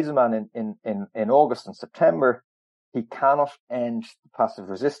for Stresemann in August and September, he cannot end the passive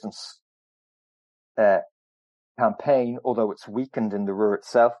resistance campaign, although it's weakened in the Ruhr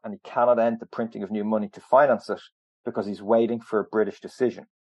itself, and he cannot end the printing of new money to finance it because he's waiting for a British decision.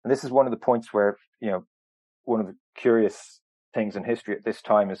 And this is one of the points where, one of the curious things in history at this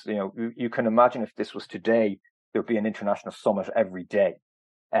time is, you can imagine if this was today, there'd be an international summit every day.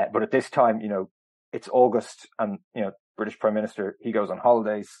 But at this time, it's August, and, British Prime Minister, he goes on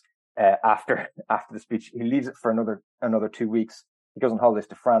holidays after the speech. He leaves it for another 2 weeks. He goes on holidays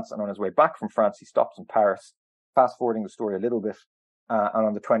to France, and on his way back from France, he stops in Paris. Fast forwarding the story a little bit, and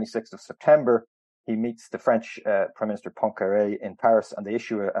on the 26th of September, he meets the French Prime Minister Poincaré in Paris, and they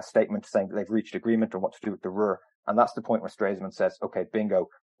issue a statement saying that they've reached agreement on what to do with the Ruhr. And that's the point where Stresemann says, okay, bingo,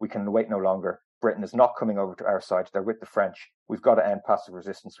 we can wait no longer. Britain is not coming over to our side. They're with the French. We've got to end passive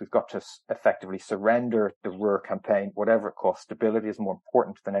resistance. We've got to effectively surrender the Ruhr campaign, whatever it costs. Stability is more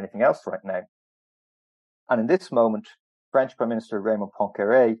important than anything else right now. And in this moment, French Prime Minister Raymond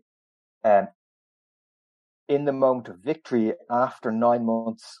Poincaré in the moment of victory, after 9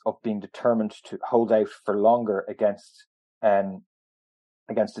 months of being determined to hold out for longer against the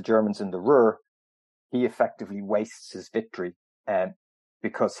Germans in the Ruhr, he effectively wastes his victory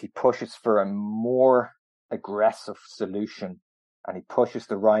because he pushes for a more aggressive solution, and he pushes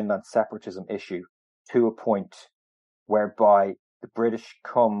the Rhineland separatism issue to a point whereby the British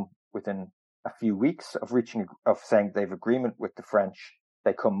come within a few weeks of saying they've agreement with the French.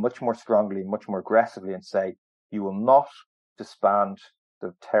 They come much more strongly, much more aggressively, and say, you will not disband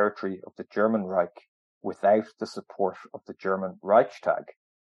the territory of the German Reich without the support of the German Reichstag,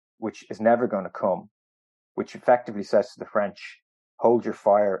 which is never going to come, which effectively says to the French, hold your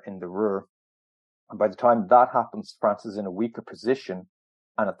fire in the Ruhr. And by the time that happens, France is in a weaker position.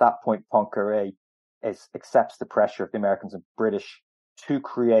 And at that point, Poincaré accepts the pressure of the Americans and British to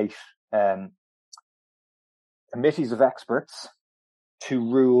create committees of experts to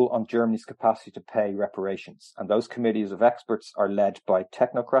rule on Germany's capacity to pay reparations. And those committees of experts are led by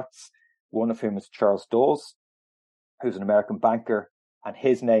technocrats, one of whom is Charles Dawes, who's an American banker, and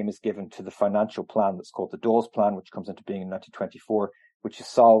his name is given to the financial plan that's called the Dawes Plan, which comes into being in 1924, which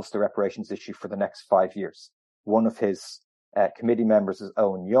solves the reparations issue for the next 5 years. One of his committee members is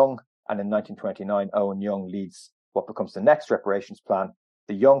Owen Young, and in 1929, Owen Young leads what becomes the next reparations plan,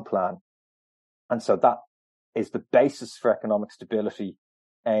 the Young Plan. And so that is the basis for economic stability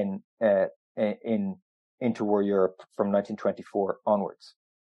in interwar Europe from 1924 onwards.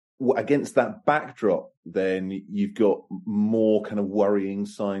 Against that backdrop, then you've got more kind of worrying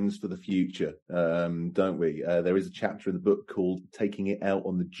signs for the future, don't we? There is a chapter in the book called "Taking It Out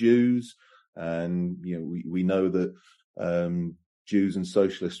on the Jews," and we know that Jews and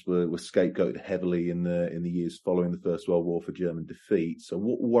socialists were scapegoated heavily in the years following the First World War for German defeat. So,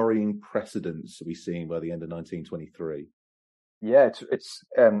 what worrying precedents are we seeing by the end of 1923? Yeah,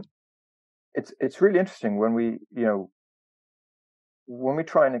 it's really interesting when we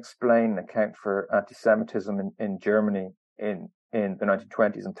try and explain and account for anti-Semitism in Germany in the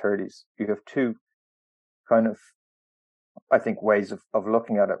 1920s and 30s. You have two kind of, I think, ways of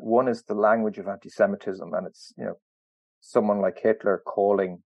looking at it. One is the language of anti-Semitism, and it's someone like Hitler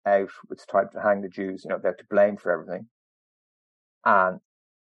calling out, it's time to hang the Jews, they're to blame for everything. And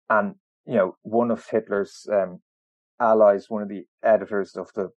one of Hitler's allies, one of the editors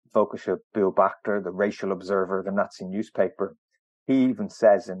of the Völkischer Beobachter, the Racial Observer, the Nazi newspaper, he even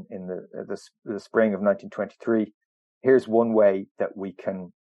says in the spring of 1923, here's one way that we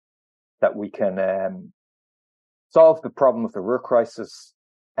can solve the problem of the Ruhr crisis.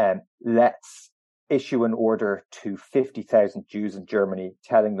 Let's issue an order to 50,000 Jews in Germany,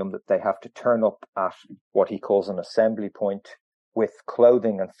 telling them that they have to turn up at what he calls an assembly point with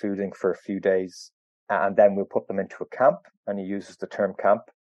clothing and fooding for a few days, and then we'll put them into a camp. And he uses the term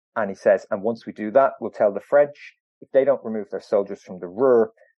camp, and he says, and once we do that, we'll tell the French, if they don't remove their soldiers from the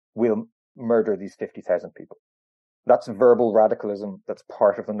Ruhr, we'll murder these 50,000 people. That's verbal radicalism. That's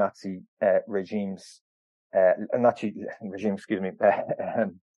part of the Nazi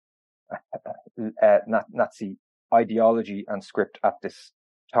Nazi ideology and script at this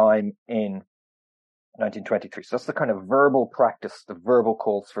time in 1923. So that's the kind of verbal practice, the verbal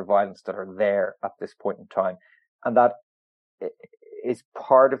calls for violence that are there at this point in time. And that is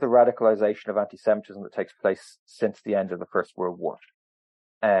part of the radicalization of anti-Semitism that takes place since the end of the First World War.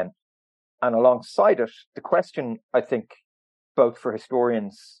 And alongside it, the question, I think, both for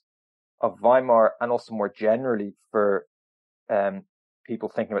historians of Weimar and also more generally for people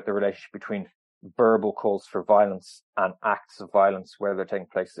thinking about the relationship between verbal calls for violence and acts of violence, where they're taking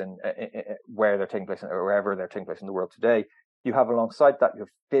place wherever they're taking place in the world today, you have alongside that, you have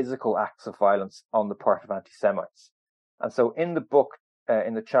physical acts of violence on the part of anti-Semites. And so in the book,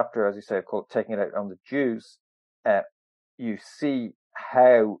 in the chapter, as you say, called Taking It Out on the Jews, you see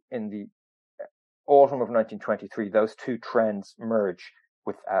how in the autumn of 1923, those two trends merge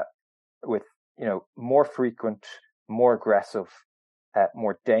with more frequent, more aggressive,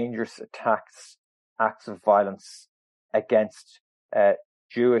 more dangerous acts of violence against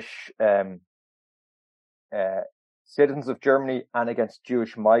Jewish citizens of Germany and against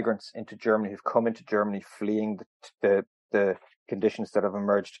Jewish migrants into Germany who've come into Germany fleeing the conditions that have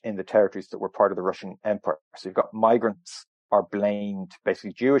emerged in the territories that were part of the Russian Empire. So you've got migrants are blamed,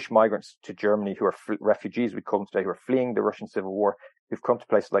 basically Jewish migrants to Germany who are refugees, we call them today, who are fleeing the Russian Civil War, who've come to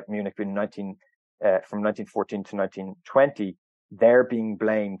places like Munich from 1914 to 1920. They're being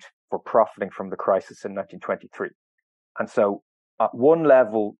blamed for profiting from the crisis in 1923. And so at one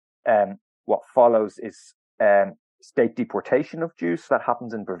level, what follows is state deportation of Jews. That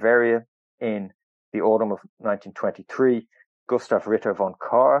happens in Bavaria in the autumn of 1923. Gustav Ritter von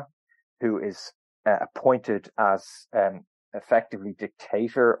Kahr, who is appointed as effectively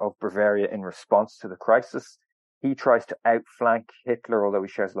dictator of Bavaria in response to the crisis. He tries to outflank Hitler, although he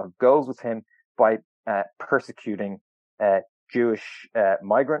shares a lot of goals with him, by persecuting Jewish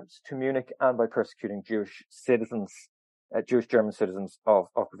migrants to Munich and by persecuting Jewish citizens, Jewish German citizens of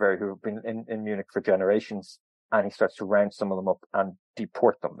Bavaria who have been in Munich for generations. And he starts to round some of them up and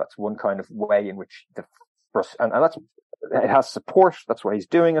deport them. That's one kind of way in which and that's, it has support. That's why he's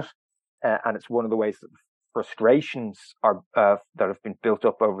doing it. And it's one of the ways that frustrations are that have been built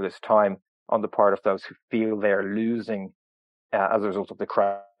up over this time on the part of those who feel they're losing as a result of the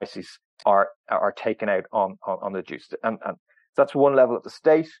crisis are taken out on the Jews. And that's one level at the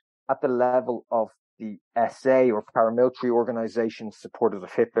state. At the level of the SA or paramilitary organizations, supporters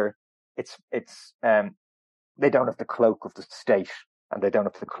of Hitler, it's they don't have the cloak of the state and they don't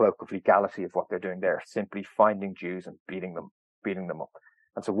have the cloak of legality of what they're doing. They're simply finding Jews and beating them up.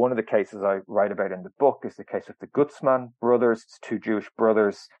 And so one of the cases I write about in the book is the case of the Gutzmann brothers. It's two Jewish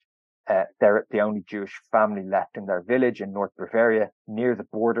brothers. They're the only Jewish family left in their village in North Bavaria, near the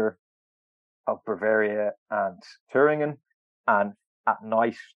border of Bavaria and Thüringen. And at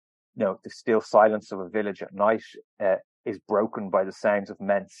night, the still silence of a village at night is broken by the sounds of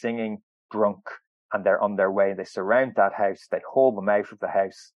men singing, drunk, and they're on their way. They surround that house. They haul them out of the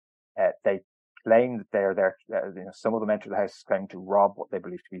house. They claim that they're there. Some of them enter the house claiming to rob what they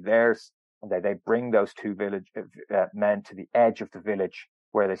believe to be theirs. And they bring those two village men to the edge of the village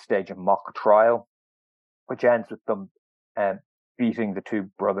where they stage a mock trial, which ends with them beating the two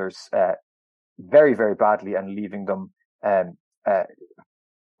brothers very, very badly and leaving them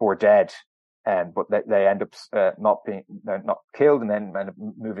for dead. But they end up not killed, and then end up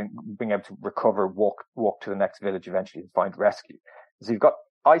being able to recover, walk to the next village eventually and find rescue. So you've got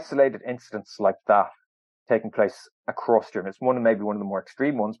isolated incidents like that taking place across Germany. It's maybe one of the more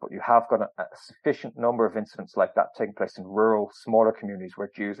extreme ones, but you have got a sufficient number of incidents like that taking place in rural, smaller communities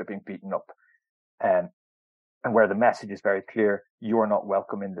where Jews are being beaten up, and where the message is very clear: you're not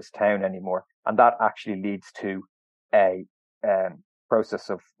welcome in this town anymore. And that actually leads to a process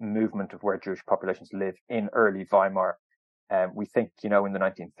of movement of where Jewish populations live in early Weimar. We think, in the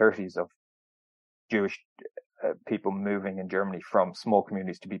 1930s of Jewish people moving in Germany from small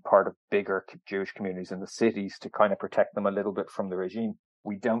communities to be part of bigger Jewish communities in the cities to kind of protect them a little bit from the regime.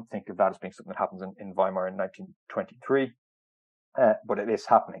 We don't think of that as being something that happens in Weimar in 1923, but it is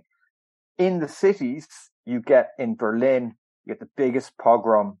happening. In the cities, you get in Berlin, you get the biggest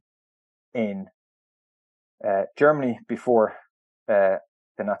pogrom in Germany before the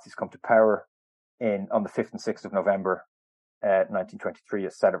Nazis come to power on the 5th and 6th of November 1923, a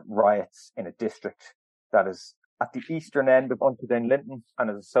set of riots in a district that is at the eastern end of Unter-den-Linden and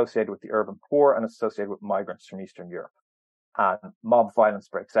is associated with the urban poor and associated with migrants from Eastern Europe. And mob violence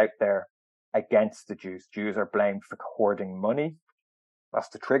breaks out there against the Jews. Jews are blamed for hoarding money. That's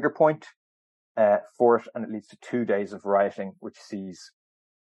the trigger point for it, and it leads to 2 days of rioting, which sees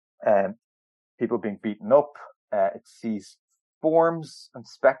people being beaten up. It sees forms and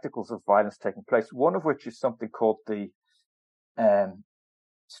spectacles of violence taking place, one of which is something called the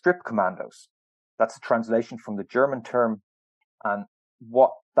strip commandos. That's a translation from the German term, and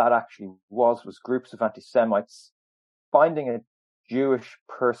what that actually was groups of anti-Semites finding a Jewish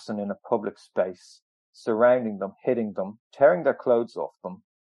person in a public space, surrounding them, hitting them, tearing their clothes off them,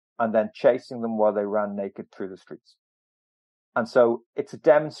 and then chasing them while they ran naked through the streets. And so it's a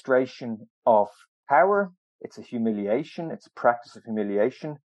demonstration of power. It's a humiliation. It's a practice of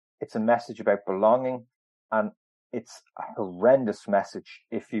humiliation. It's a message about belonging. And it's a horrendous message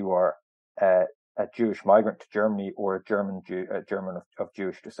if you are a Jewish migrant to Germany or a German of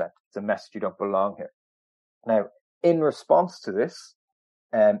Jewish descent. It's a message you don't belong here. Now, in response to this,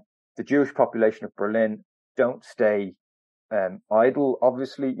 the Jewish population of Berlin don't stay idle.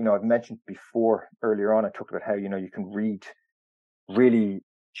 Obviously, I've mentioned before earlier on, I talked about how, you can read really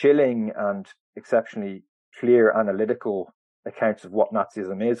chilling and exceptionally clear analytical accounts of what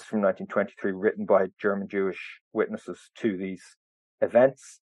Nazism is from 1923, written by German Jewish witnesses to these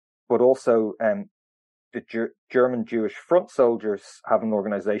events. But also, the German Jewish Front Soldiers have an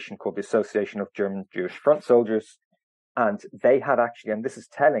organization called the Association of German Jewish Front Soldiers. And they had actually, and this is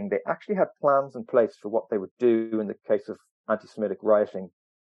telling, they actually had plans in place for what they would do in the case of anti-Semitic rioting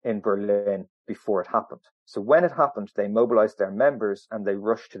in Berlin before it happened. So when it happened, they mobilized their members and they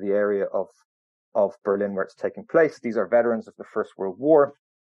rushed to the area of Berlin where it's taking place. These are veterans of the First World War.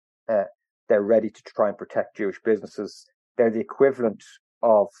 They're ready to try and protect Jewish businesses. They're the equivalent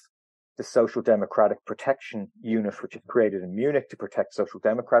of the Social Democratic Protection Unit, which is created in Munich to protect Social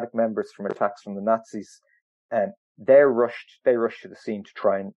Democratic members from attacks from the Nazis. And they rushed to the scene to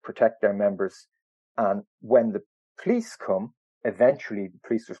try and protect their members. And when the police come, eventually the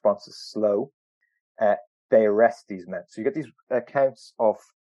police response is slow. They arrest these men. So you get these accounts of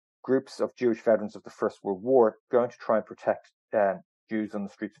groups of Jewish veterans of the First World War going to try and protect Jews on the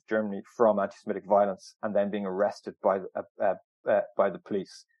streets of Germany from anti-Semitic violence, and then being arrested by the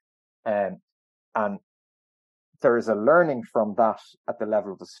police. And there is a learning from that at the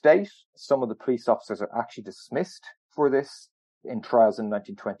level of the state. Some of the police officers are actually dismissed for this in trials in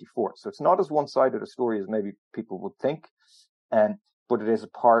 1924. So it's not as one-sided a story as maybe people would think, but it is a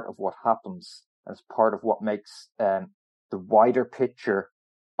part of what happens, and it's part of what makes the wider picture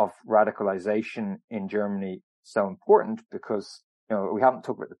of radicalization in Germany so important, because we haven't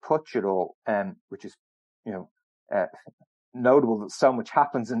talked about the putsch at all, which is notable that so much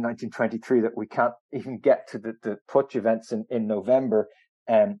happens in 1923 that we can't even get to the putsch events in November.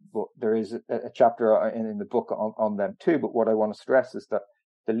 But there is a chapter in the book on them too. But what I want to stress is that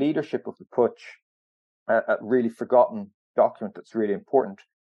the leadership of the putsch, a really forgotten document that's really important.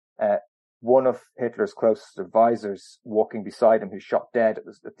 One of Hitler's closest advisors, walking beside him, who's shot dead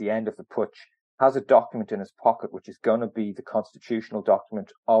at the end of the putsch, has a document in his pocket which is going to be the constitutional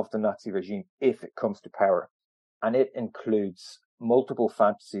document of the Nazi regime if it comes to power. And it includes multiple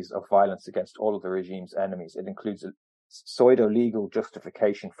fantasies of violence against all of the regime's enemies. It includes a pseudo-legal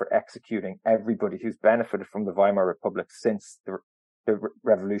justification for executing everybody who's benefited from the Weimar Republic since the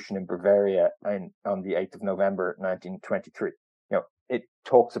revolution in Bavaria on the 8th of November 1923. It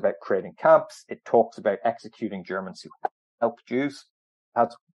talks about creating camps. It talks about executing Germans who help Jews.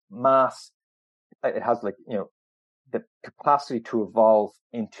 It has the capacity to evolve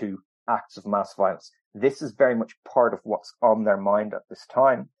into acts of mass violence. This is very much part of what's on their mind at this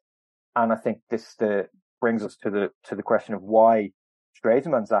time. And I think this brings us to the question of why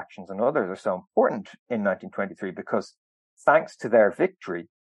Stresemann's actions and others are so important in 1923, because thanks to their victory,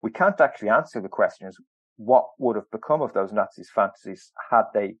 we can't actually answer the question is what would have become of those Nazis' fantasies had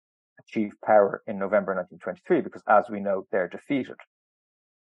they achieved power in November 1923, because as we know, they're defeated.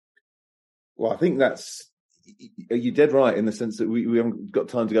 Well, I think you're dead right in the sense that we haven't got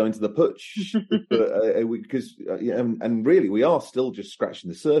time to go into the putsch, because and really we are still just scratching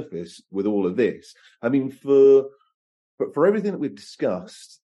the surface with all of this. I mean, for everything that we've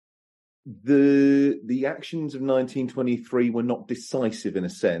discussed, the actions of 1923 were not decisive in a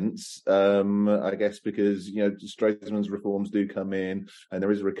sense, I guess, because Stresemann's reforms do come in and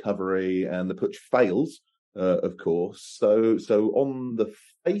there is a recovery, and the putsch fails, of course. So on the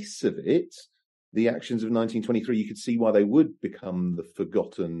face of it, the actions of 1923, you could see why they would become the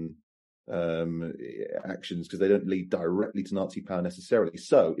forgotten actions, because they don't lead directly to Nazi power necessarily.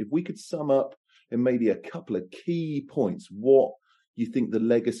 So if we could sum up in maybe a couple of key points what you think the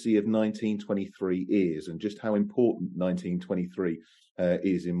legacy of 1923 is, and just how important 1923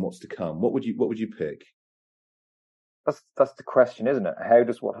 is in what's to come, what would you pick? That's the question, isn't it? How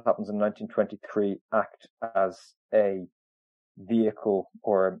does what happens in 1923 act as a vehicle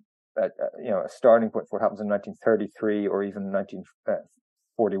or a starting point for what happens in 1933 or even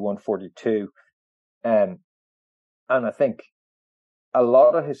 1941, 42? And I think a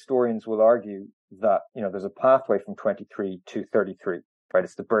lot of historians will argue that, there's a pathway from 23 to 33, right?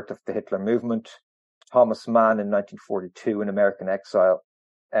 It's the birth of the Hitler movement. Thomas Mann in 1942 in American Exile,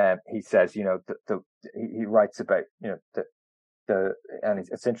 he says, he writes about, and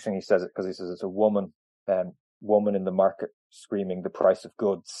it's interesting he says it because he says it's a woman in the market screaming the price of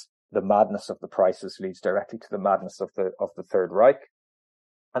goods. The madness of the prices leads directly to the madness of the Third Reich.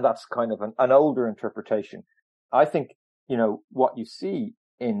 And that's kind of an older interpretation. I think, what you see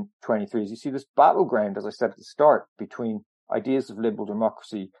in 23 is you see this battleground, as I said at the start, between ideas of liberal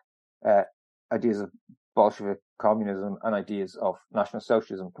democracy, ideas of Bolshevik communism, and ideas of National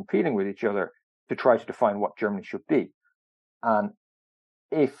Socialism competing with each other to try to define what Germany should be. And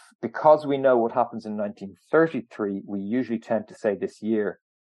because we know what happens in 1933, we usually tend to say this year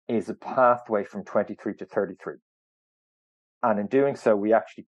is a pathway from 23 to 33. And in doing so, we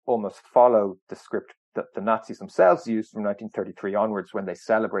actually almost follow the script that the Nazis themselves used from 1933 onwards, when they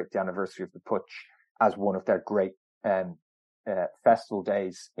celebrate the anniversary of the putsch as one of their great festival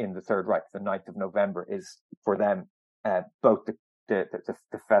days in the Third Reich. The 9th of November is for them both the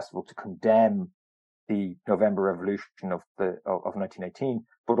festival to condemn the November Revolution of 1918,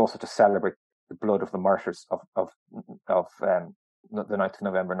 but also to celebrate the blood of the martyrs of the 9th of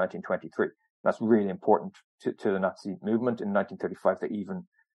November 1923. That's really important to the Nazi movement. In 1935, they even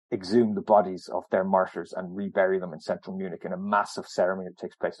exhume the bodies of their martyrs and rebury them in central Munich in a massive ceremony that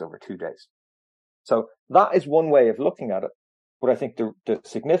takes place over 2 days. So that is one way of looking at it. But I think the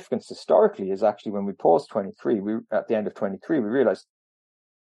significance historically is actually when we pause 23, at the end of 23, we realized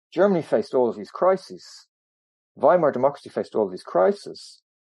Germany faced all of these crises. Weimar democracy faced all of these crises.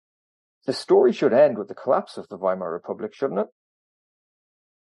 The story should end with the collapse of the Weimar Republic, shouldn't it?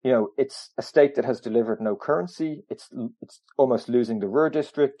 You know, it's a state that has delivered no currency. It's almost losing the Ruhr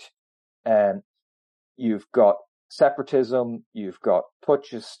district. You've got separatism. You've got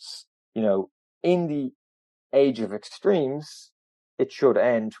putschists. You know, in the age of extremes, it should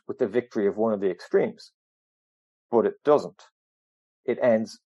end with the victory of one of the extremes. But it doesn't. It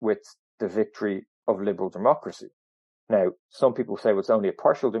ends with the victory of liberal democracy. Now, some people say, well, it's only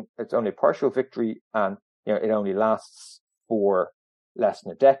a partial victory, and you know it only lasts for less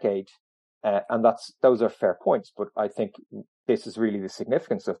than a decade, and those are fair points. But I think this is really the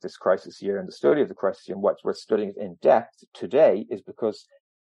significance of this crisis year and the study of the crisis year, and what we're studying in depth today is because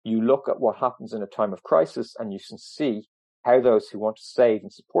you look at what happens in a time of crisis, and you can see how those who want to save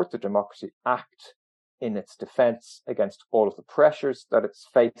and support the democracy act in its defense against all of the pressures that it's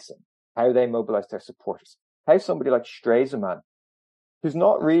facing, how they mobilize their supporters, how somebody like Stresemann, who's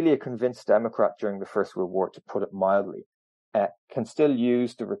not really a convinced Democrat during the First World War, to put it mildly, can still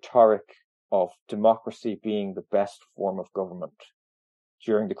use the rhetoric of democracy being the best form of government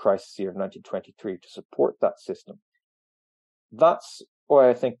during the crisis year of 1923 to support that system. That's why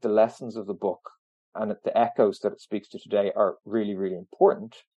I think the lessons of the book and the echoes that it speaks to today are really, really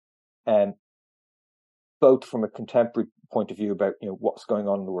important. Both from a contemporary point of view about, you know, what's going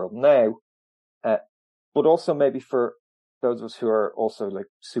on in the world now, but also maybe for those of us who are also like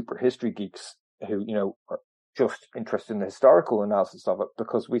super history geeks who, you know, are just interested in the historical analysis of it,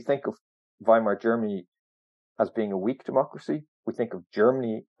 because we think of Weimar Germany as being a weak democracy. We think of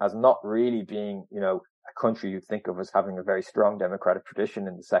Germany as not really being, you know, a country you'd think of as having a very strong democratic tradition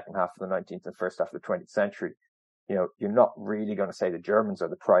in the second half of the 19th and first half of the 20th century. You know, you're not really going to say the Germans are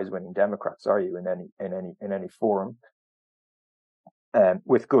the prize-winning Democrats, are you? In any forum,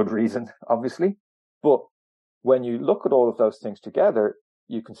 with good reason, obviously. But when you look at all of those things together,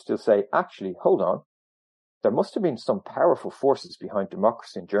 you can still say, actually, hold on, there must have been some powerful forces behind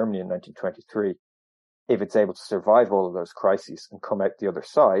democracy in Germany in 1923, if it's able to survive all of those crises and come out the other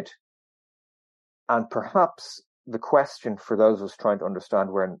side. And perhaps the question for those of us trying to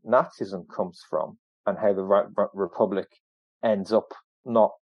understand where Nazism comes from, and how the Republic ends up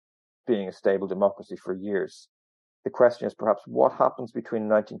not being a stable democracy for years. The question is perhaps what happens between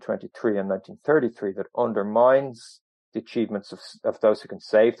 1923 and 1933 that undermines the achievements of those who can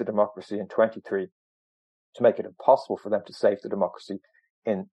save the democracy in 23 to make it impossible for them to save the democracy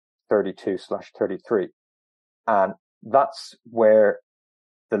in 32/33. And that's where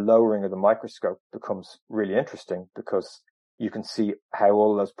the lowering of the microscope becomes really interesting, because you can see how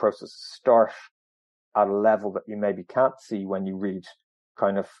all those processes start at a level that you maybe can't see when you read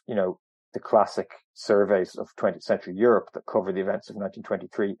kind of, you know, the classic surveys of 20th century Europe that cover the events of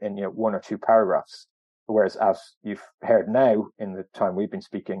 1923 in, you know, one or two paragraphs. Whereas, as you've heard now in the time we've been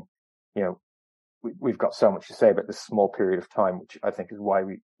speaking, you know, we've got so much to say about this small period of time, which I think is why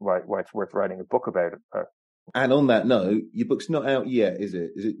it's worth writing a book about it. And on that note, your book's not out yet, is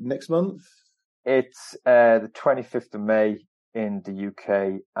it? Is it next month? It's the 25th of May in the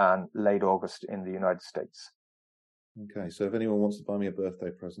UK and late August in the United States. Okay, so if anyone wants to buy me a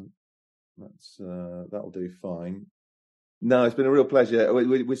birthday present, that'll do fine. No, it's been a real pleasure.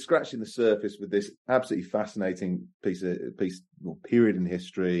 We're scratching the surface with this absolutely fascinating period in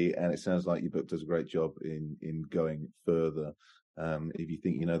history, and it sounds like your book does a great job in going further. If you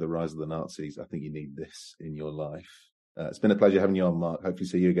think you know the rise of the Nazis, I think you need this in your life. It's been a pleasure having you on, Mark. Hopefully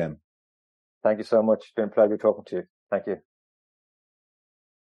see you again. Thank you so much. It's been a pleasure talking to you. Thank you.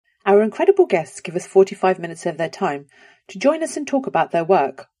 Our incredible guests give us 45 minutes of their time to join us and talk about their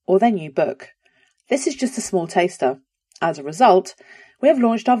work or their new book. This is just a small taster. As a result, we have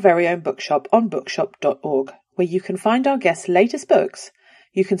launched our very own bookshop on bookshop.org, where you can find our guests' latest books,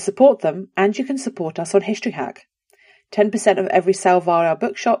 you can support them, and you can support us on History Hack. 10% of every sale via our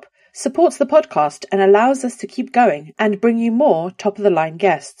bookshop supports the podcast and allows us to keep going and bring you more top-of-the-line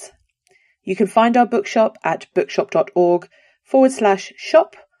guests. You can find our bookshop at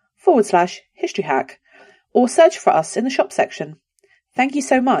bookshop.org/shop/History Hack, or search for us in the shop section. Thank you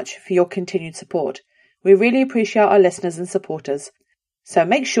so much for your continued support. We really appreciate our listeners and supporters. So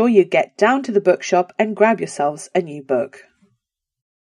make sure you get down to the bookshop and grab yourselves a new book.